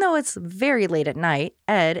 Even though it's very late at night,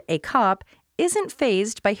 Ed, a cop, isn't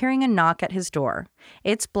fazed by hearing a knock at his door.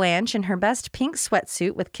 It's Blanche in her best pink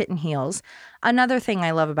sweatsuit with kitten heels. Another thing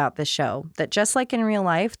I love about this show, that just like in real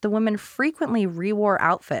life, the women frequently rewore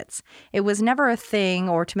outfits. It was never a thing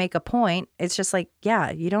or to make a point. It's just like,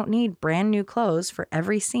 yeah, you don't need brand new clothes for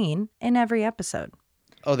every scene in every episode.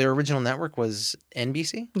 Oh, their original network was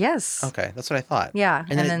NBC? Yes. Okay, that's what I thought. Yeah.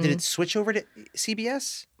 And then, did it switch over to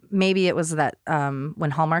CBS? Maybe it was that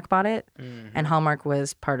when Hallmark bought it, and Hallmark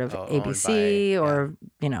was part of ABC or,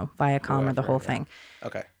 Viacom or the whole thing.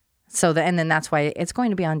 Okay. So and then that's why it's going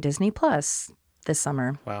to be on Disney Plus this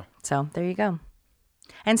summer. Wow. So there you go.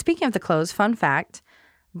 And speaking of the clothes, fun fact,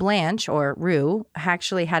 Blanche, or Rue,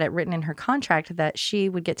 actually had it written in her contract that she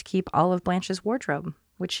would get to keep all of Blanche's wardrobe,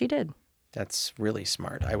 which she did. That's really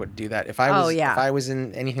smart. I would do that if I was. If I was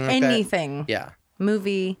in anything like that. Anything. Yeah.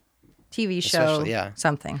 Movie, TV show,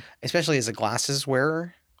 something. Especially as a glasses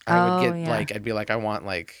wearer, I would get I'd be like,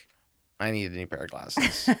 I need a new pair of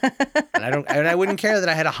glasses, and I wouldn't care that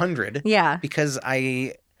I had 100. Yeah. Because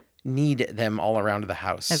I need them all around the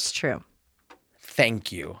house. That's true.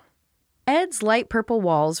 Thank you. Ed's light purple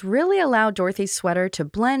walls really allow Dorothy's sweater to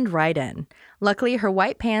blend right in. Luckily, her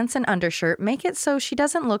white pants and undershirt make it so she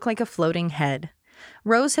doesn't look like a floating head.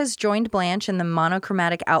 Rose has joined Blanche in the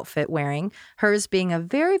monochromatic outfit wearing, hers being a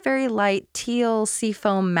very, very light teal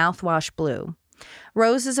seafoam mouthwash blue.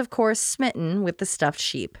 Rose is, of course, smitten with the stuffed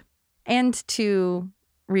sheep. And to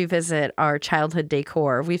revisit our childhood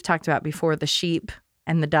decor, we've talked about before the sheep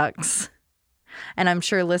and the ducks. And I'm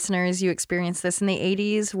sure listeners, you experienced this in the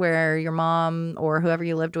 80s where your mom or whoever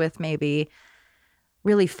you lived with maybe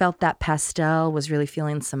really felt that pastel, was really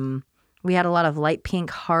feeling we had a lot of light pink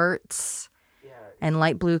hearts and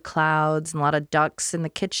light blue clouds and a lot of ducks in the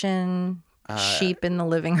kitchen, sheep in the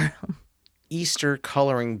living room. Easter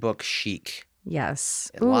coloring book chic. Yes.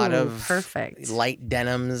 A lot of perfect light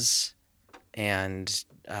denims and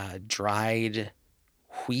dried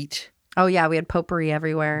wheat. Oh, yeah. We had potpourri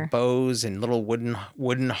everywhere. Bows and little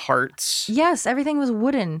wooden hearts. Yes. Everything was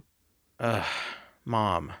wooden.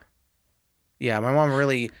 Mom. Yeah, my mom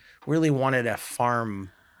really wanted a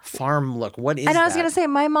farm look. What is that? And I was going to say,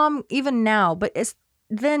 my mom, even now, but it's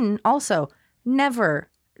then also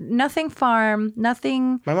nothing farm,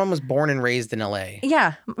 nothing. My mom was born and raised in LA.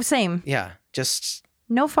 Yeah, same. Yeah, just.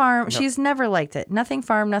 No farm. No. She's never liked it. Nothing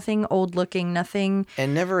farm, nothing old looking, nothing.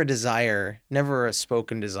 And never a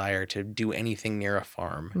spoken desire to do anything near a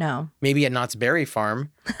farm. No. Maybe at Knott's Berry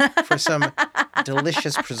Farm for some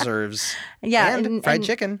delicious preserves. Yeah. And fried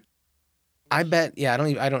chicken. I bet,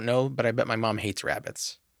 I don't know, but I bet my mom hates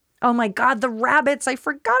rabbits. Oh my God, the rabbits. I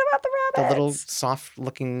forgot about the rabbits. The little soft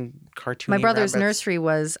looking cartoony My brother's rabbits. nursery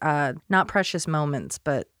was not Precious Moments,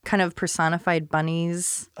 but kind of personified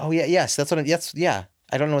bunnies. Oh, yeah. Yes. That's what yeah.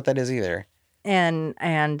 I don't know what that is either. And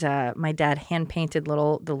my dad hand painted the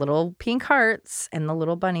little pink hearts and the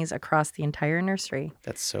little bunnies across the entire nursery.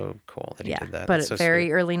 That's so cool that he did that. But That's so very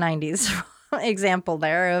sweet. early 90s example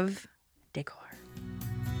there of decor.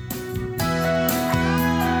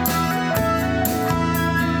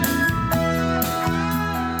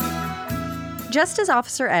 Just as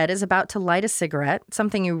Officer Ed is about to light a cigarette,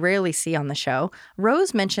 something you rarely see on the show,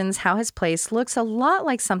 Rose mentions how his place looks a lot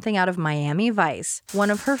like something out of Miami Vice, one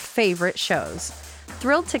of her favorite shows.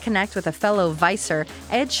 Thrilled to connect with a fellow Vicer,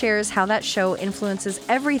 Ed shares how that show influences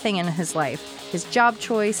everything in his life, his job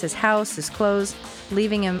choice, his house, his clothes,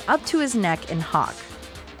 leaving him up to his neck in hock.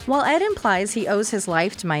 While Ed implies he owes his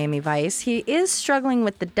life to Miami Vice, he is struggling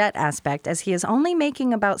with the debt aspect as he is only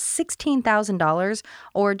making about $16,000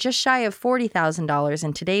 or just shy of $40,000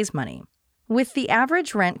 in today's money. With the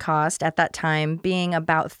average rent cost at that time being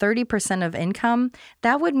about 30% of income,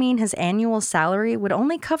 that would mean his annual salary would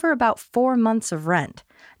only cover about 4 months of rent.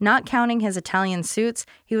 Not counting his Italian suits,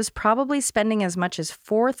 he was probably spending as much as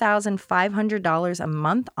 $4,500 a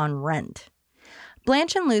month on rent.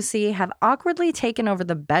 Blanche and Lucy have awkwardly taken over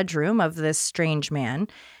the bedroom of this strange man.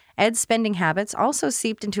 Ed's spending habits also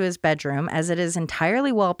seeped into his bedroom as it is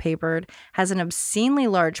entirely wallpapered, has an obscenely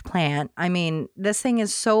large plant. I mean, this thing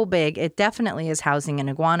is so big, it definitely is housing an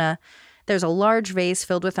iguana. There's a large vase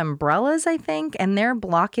filled with umbrellas, I think, and they're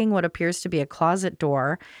blocking what appears to be a closet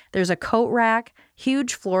door. There's a coat rack,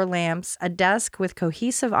 huge floor lamps, a desk with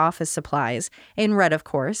cohesive office supplies, in red, of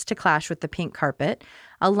course, to clash with the pink carpet,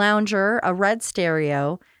 a lounger, a red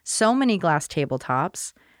stereo, so many glass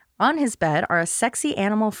tabletops. On his bed are a sexy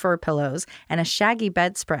animal fur pillows and a shaggy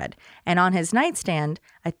bedspread, and on his nightstand,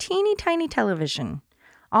 a teeny tiny television.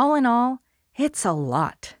 All in all, it's a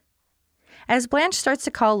lot. As Blanche starts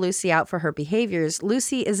to call Lucy out for her behaviors,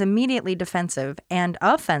 Lucy is immediately defensive and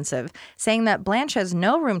offensive, saying that Blanche has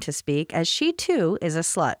no room to speak as she too is a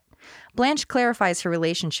slut. Blanche clarifies her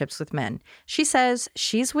relationships with men. She says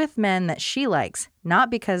she's with men that she likes,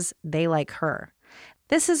 not because they like her.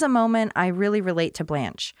 This is a moment I really relate to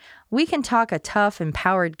Blanche. We can talk a tough,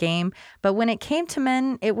 empowered game, but when it came to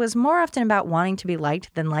men, it was more often about wanting to be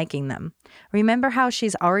liked than liking them. Remember how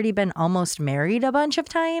she's already been almost married a bunch of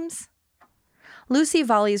times? Lucy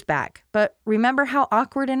volleys back, but remember how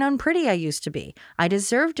awkward and unpretty I used to be. I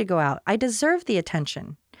deserve to go out. I deserve the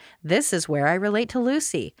attention. This is where I relate to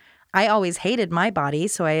Lucy. I always hated my body,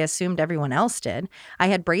 so I assumed everyone else did. I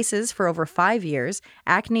had braces for over 5 years,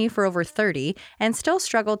 acne for over 30, and still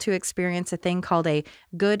struggled to experience a thing called a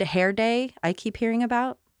good hair day I keep hearing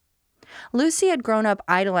about. Lucy had grown up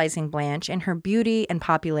idolizing Blanche in her beauty and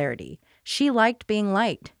popularity. She liked being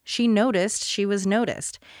liked. She noticed she was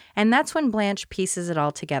noticed. And that's when Blanche pieces it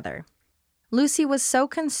all together. Lucy was so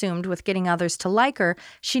consumed with getting others to like her,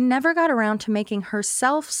 she never got around to making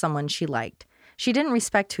herself someone she liked. She didn't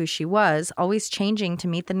respect who she was, always changing to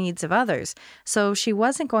meet the needs of others, so she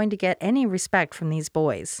wasn't going to get any respect from these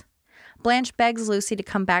boys. Blanche begs Lucy to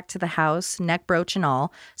come back to the house, neck brooch and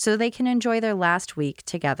all, so they can enjoy their last week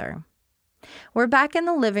together. We're back in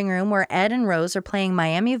the living room where Ed and Rose are playing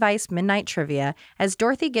Miami Vice Midnight Trivia as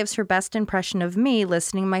Dorothy gives her best impression of me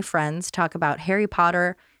listening to my friends talk about Harry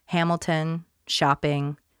Potter, Hamilton,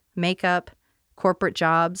 shopping, makeup, corporate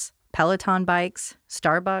jobs, Peloton bikes,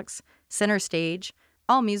 Starbucks, Center Stage,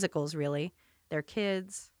 all musicals really, their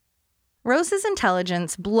kids. Rose's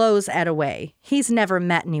intelligence blows Ed away. He's never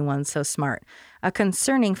met anyone so smart. A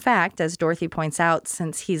concerning fact, as Dorothy points out,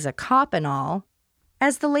 since he's a cop and all.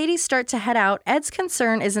 As the ladies start to head out, Ed's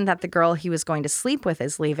concern isn't that the girl he was going to sleep with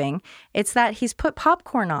is leaving. It's that he's put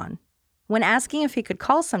popcorn on. When asking if he could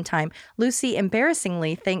call sometime, Lucy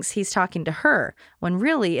embarrassingly thinks he's talking to her, when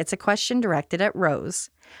really it's a question directed at Rose.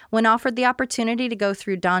 When offered the opportunity to go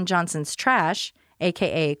through Don Johnson's trash,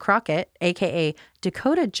 a.k.a. Crockett, a.k.a.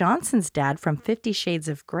 Dakota Johnson's dad from 50 Shades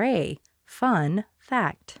of Grey. Fun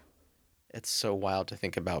fact. It's so wild to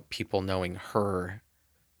think about people knowing her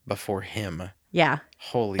before him. Yeah.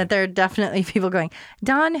 Holy. That there are definitely people going,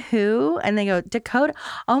 Don who? And they go, Dakota.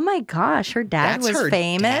 Oh my gosh, her dad That's was her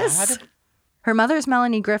famous. dad? Her mother's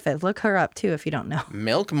Melanie Griffith. Look her up too if you don't know.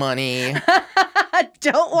 Milk Money.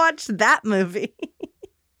 Don't watch that movie.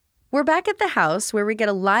 We're back at the house where we get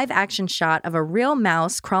a live action shot of a real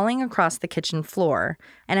mouse crawling across the kitchen floor.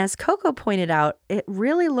 And as Coco pointed out, it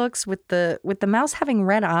really looks with the mouse having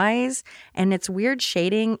red eyes and its weird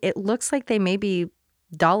shading, it looks like they maybe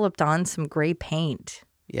dolloped on some gray paint.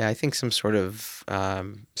 Yeah, I think some sort of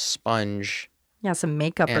sponge Yeah, some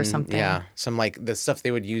makeup or and something. yeah, some like the stuff they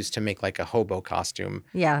would use to make like a hobo costume.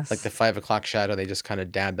 Yes. Like the 5 o'clock shadow, they just kind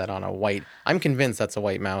of dab that on a white. I'm convinced that's a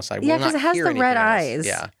white mouse. I Yeah, will because not it has hear the red anything else. eyes.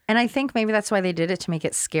 Yeah. And I think maybe that's why they did it to make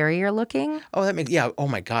it scarier looking. Oh, that makes Oh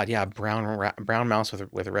my God, yeah, brown mouse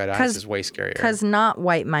with red eyes is way scarier. Because not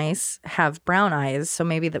white mice have brown eyes, so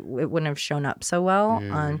maybe it wouldn't have shown up so well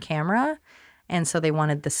on camera. And so they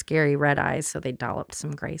wanted the scary red eyes, so they dolloped some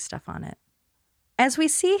gray stuff on it. As we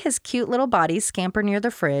see his cute little body scamper near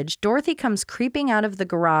the fridge, Dorothy comes creeping out of the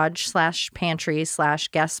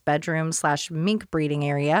garage/pantry/guest bedroom/mink breeding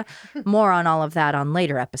area. More on all of that on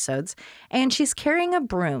later episodes. And she's carrying a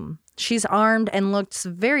broom. She's armed and looks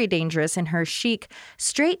very dangerous in her chic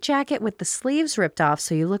straight jacket with the sleeves ripped off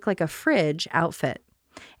so you look like a fridge outfit.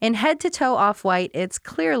 In head-to-toe off-white, it's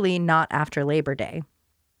clearly not after Labor Day.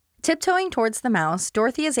 Tiptoeing towards the mouse,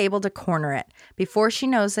 Dorothy is able to corner it. Before she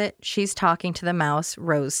knows it, she's talking to the mouse,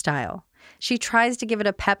 Rose style. She tries to give it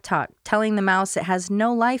a pep talk, telling the mouse it has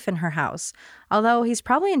no life in her house, although he's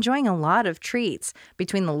probably enjoying a lot of treats.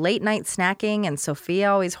 Between the late night snacking and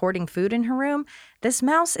Sophia always hoarding food in her room, this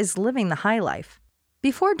mouse is living the high life.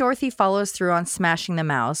 Before Dorothy follows through on smashing the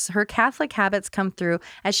mouse, her Catholic habits come through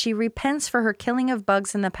as she repents for her killing of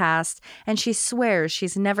bugs in the past, and she swears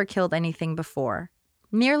she's never killed anything before.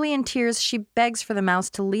 Nearly in tears, she begs for the mouse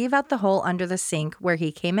to leave out the hole under the sink where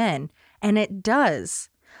he came in, and it does.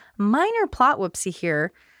 Minor plot whoopsie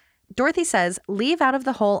here. Dorothy says, leave out of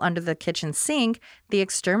the hole under the kitchen sink. The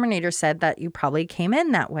exterminator said that you probably came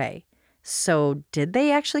in that way. So did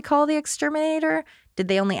they actually call the exterminator? Did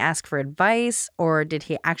they only ask for advice? Or did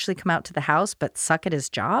he actually come out to the house but suck at his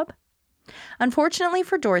job? Unfortunately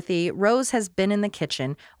for Dorothy, Rose has been in the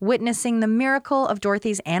kitchen, witnessing the miracle of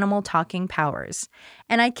Dorothy's animal talking powers.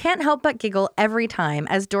 And I can't help but giggle every time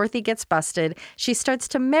as Dorothy gets busted. She starts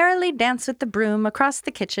to merrily dance with the broom across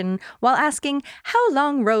the kitchen while asking how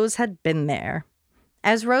long Rose had been there.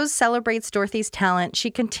 As Rose celebrates Dorothy's talent,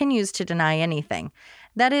 she continues to deny anything.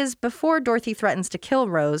 That is, before Dorothy threatens to kill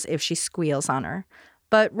Rose if she squeals on her.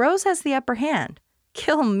 But Rose has the upper hand.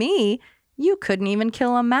 Kill me? You couldn't even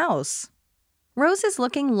kill a mouse. Rose is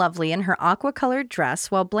looking lovely in her aqua-colored dress,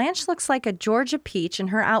 while Blanche looks like a Georgia peach in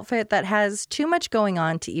her outfit that has too much going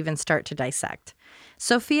on to even start to dissect.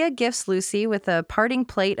 Sophia gifts Lucy with a parting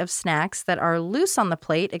plate of snacks that are loose on the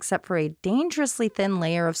plate except for a dangerously thin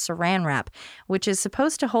layer of saran wrap, which is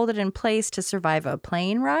supposed to hold it in place to survive a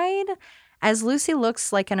plane ride, as Lucy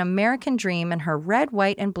looks like an American dream in her red,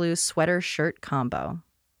 white, and blue sweater-shirt combo.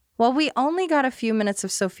 While we only got a few minutes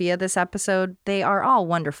of Sophia this episode, they are all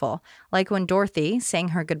wonderful. Like when Dorothy, saying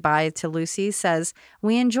her goodbye to Lucy, says,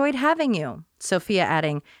 "We enjoyed having you." Sophia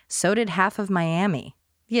adding, "So did half of Miami."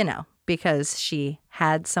 You know, because she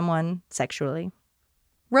had someone sexually.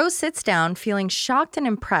 Rose sits down, feeling shocked and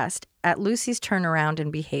impressed at Lucy's turnaround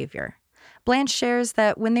in behavior. Blanche shares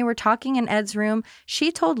that when they were talking in Ed's room,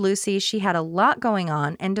 she told Lucy she had a lot going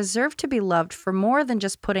on and deserved to be loved for more than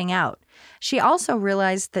just putting out. She also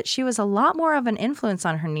realized that she was a lot more of an influence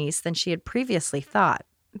on her niece than she had previously thought.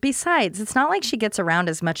 Besides, it's not like she gets around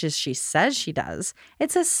as much as she says she does.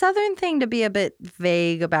 It's a Southern thing to be a bit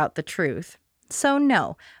vague about the truth. So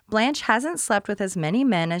no, Blanche hasn't slept with as many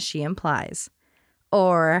men as she implies.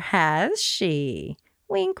 Or has she?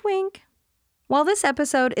 Wink, wink. While this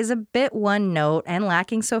episode is a bit one note and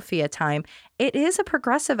lacking Sophia time, it is a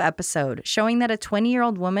progressive episode showing that a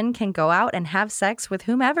 20-year-old woman can go out and have sex with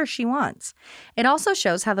whomever she wants. It also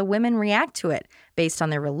shows how the women react to it based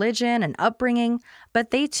on their religion and upbringing,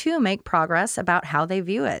 but they too make progress about how they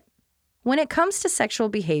view it. When it comes to sexual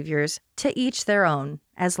behaviors, to each their own.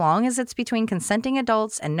 As long as it's between consenting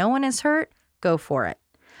adults and no one is hurt, go for it.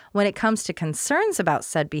 When it comes to concerns about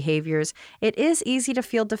said behaviors, it is easy to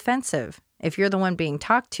feel defensive if you're the one being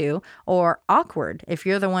talked to, or awkward if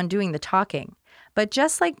you're the one doing the talking. But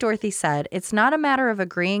just like Dorothy said, it's not a matter of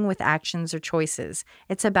agreeing with actions or choices.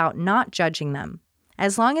 It's about not judging them.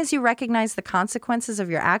 As long as you recognize the consequences of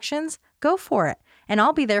your actions, go for it, and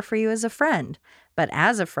I'll be there for you as a friend. But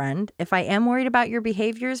as a friend, if I am worried about your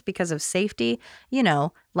behaviors because of safety,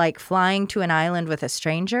 like flying to an island with a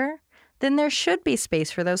stranger, then there should be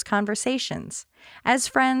space for those conversations. As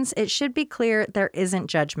friends, it should be clear there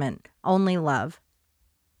isn't judgment, only love.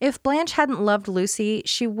 If Blanche hadn't loved Lucy,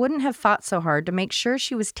 she wouldn't have fought so hard to make sure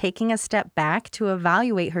she was taking a step back to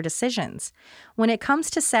evaluate her decisions. When it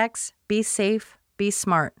comes to sex, be safe, be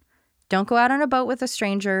smart. Don't go out on a boat with a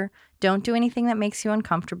stranger. Don't do anything that makes you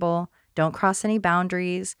uncomfortable. Don't cross any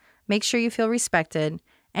boundaries. Make sure you feel respected.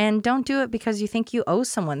 And don't do it because you think you owe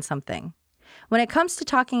someone something. When it comes to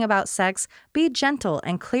talking about sex, be gentle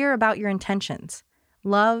and clear about your intentions.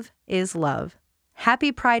 Love is love.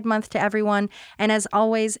 Happy Pride Month to everyone. And as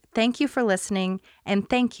always, thank you for listening and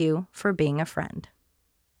thank you for being a friend.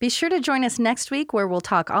 Be sure to join us next week where we'll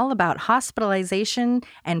talk all about hospitalization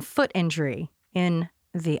and foot injury in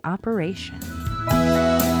The Operation.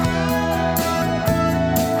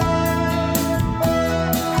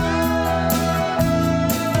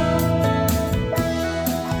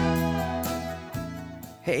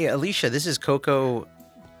 Hey, Alicia, this is Coco.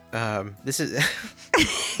 This is.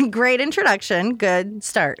 Great introduction. Good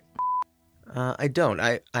start. I don't.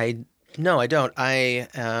 No, I don't.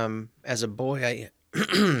 As a boy, I.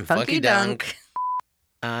 Funky Dunk.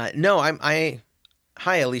 No,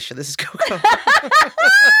 Hi, Alicia. This is Coco.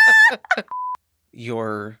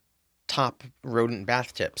 Your top rodent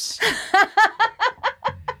bath tips.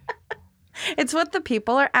 It's what the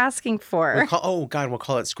people are asking for. We'll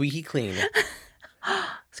call it Squeaky Clean.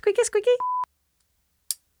 Squeaky, squeaky.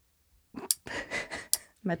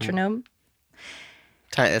 Metronome.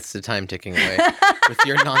 That's the time ticking away with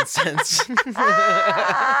your nonsense.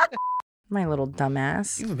 My little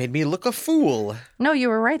dumbass. You've made me look a fool. No, you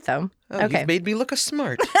were right, though. Oh, okay. You've made me look a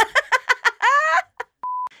smart.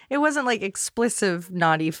 It wasn't like explicit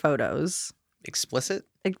naughty photos. Explicit?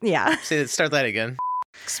 Yeah. Start that again.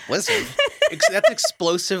 Explicit? That's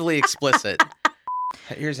explosively explicit.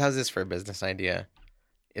 How's this for a business idea?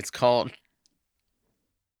 It's called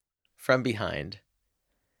From Behind.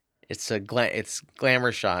 It's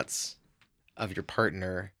glamour shots of your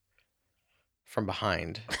partner from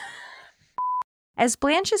behind. As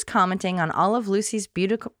Blanche is commenting on all of Lucy's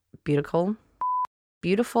beautiful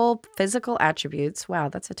physical attributes. Wow,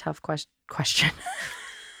 that's a tough question.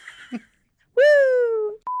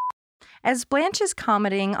 Woo! As Blanche is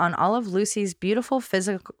commenting on all of Lucy's beautiful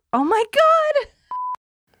physical... Oh my God!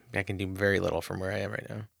 I can do very little from where I am right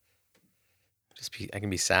now. I can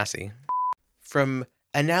be sassy. From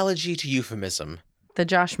analogy to euphemism. The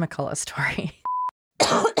Josh McCullough story.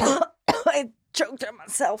 I choked on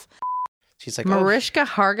myself. She's like, Mariska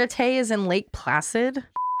Hargitay is in Lake Placid.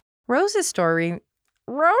 Rose's story.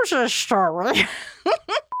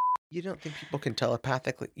 You don't think people can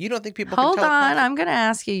telepathically? You don't think people Hold can telepathically? on, I'm going to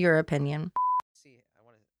ask you your opinion. I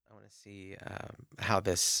want to see how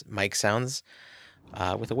this mic sounds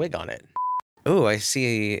with a wig on it. Oh, I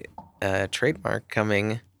see a trademark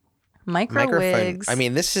coming. Microwigs. I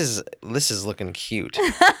mean, this is looking cute.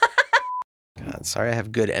 God, sorry, I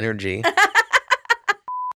have good energy.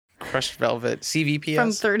 Crushed Velvet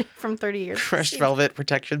CVPS from 30 years. Crushed Velvet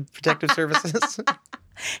Protective Services.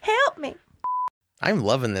 Help me. I'm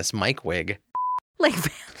loving this mic wig.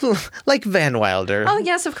 Like Van Wilder. Oh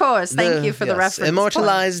yes, of course. Thank you for the reference.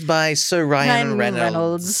 Immortalized by Sir Ryan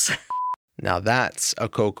Reynolds. Now that's a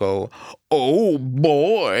Coco. Oh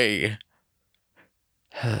boy.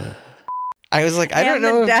 I was like, I don't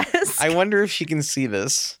know. I wonder if she can see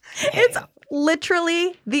this. It's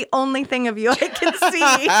literally the only thing of you I can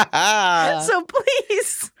see. So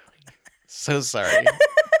please. So sorry.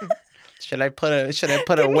 Should I put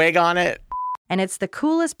a wig on it? And it's the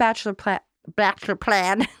coolest bachelor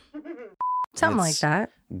plan. Something like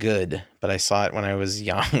that. Good, but I saw it when I was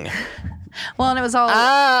young. Well, and it was all.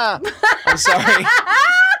 I'm sorry.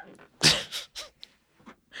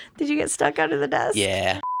 Did you get stuck under the desk?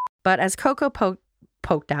 Yeah. But as Coco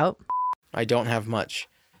poked out. I don't have much,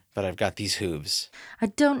 but I've got these hooves. I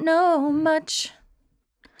don't know much,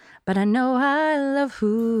 but I know I love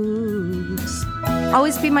hooves.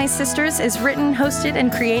 Always Be My Sisters is written, hosted,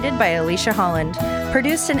 and created by Alicia Holland.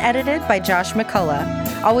 Produced and edited by Josh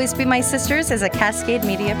McCullough. Always Be My Sisters is a Cascade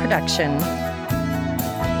Media production.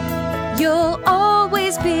 You'll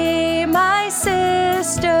always be my sister.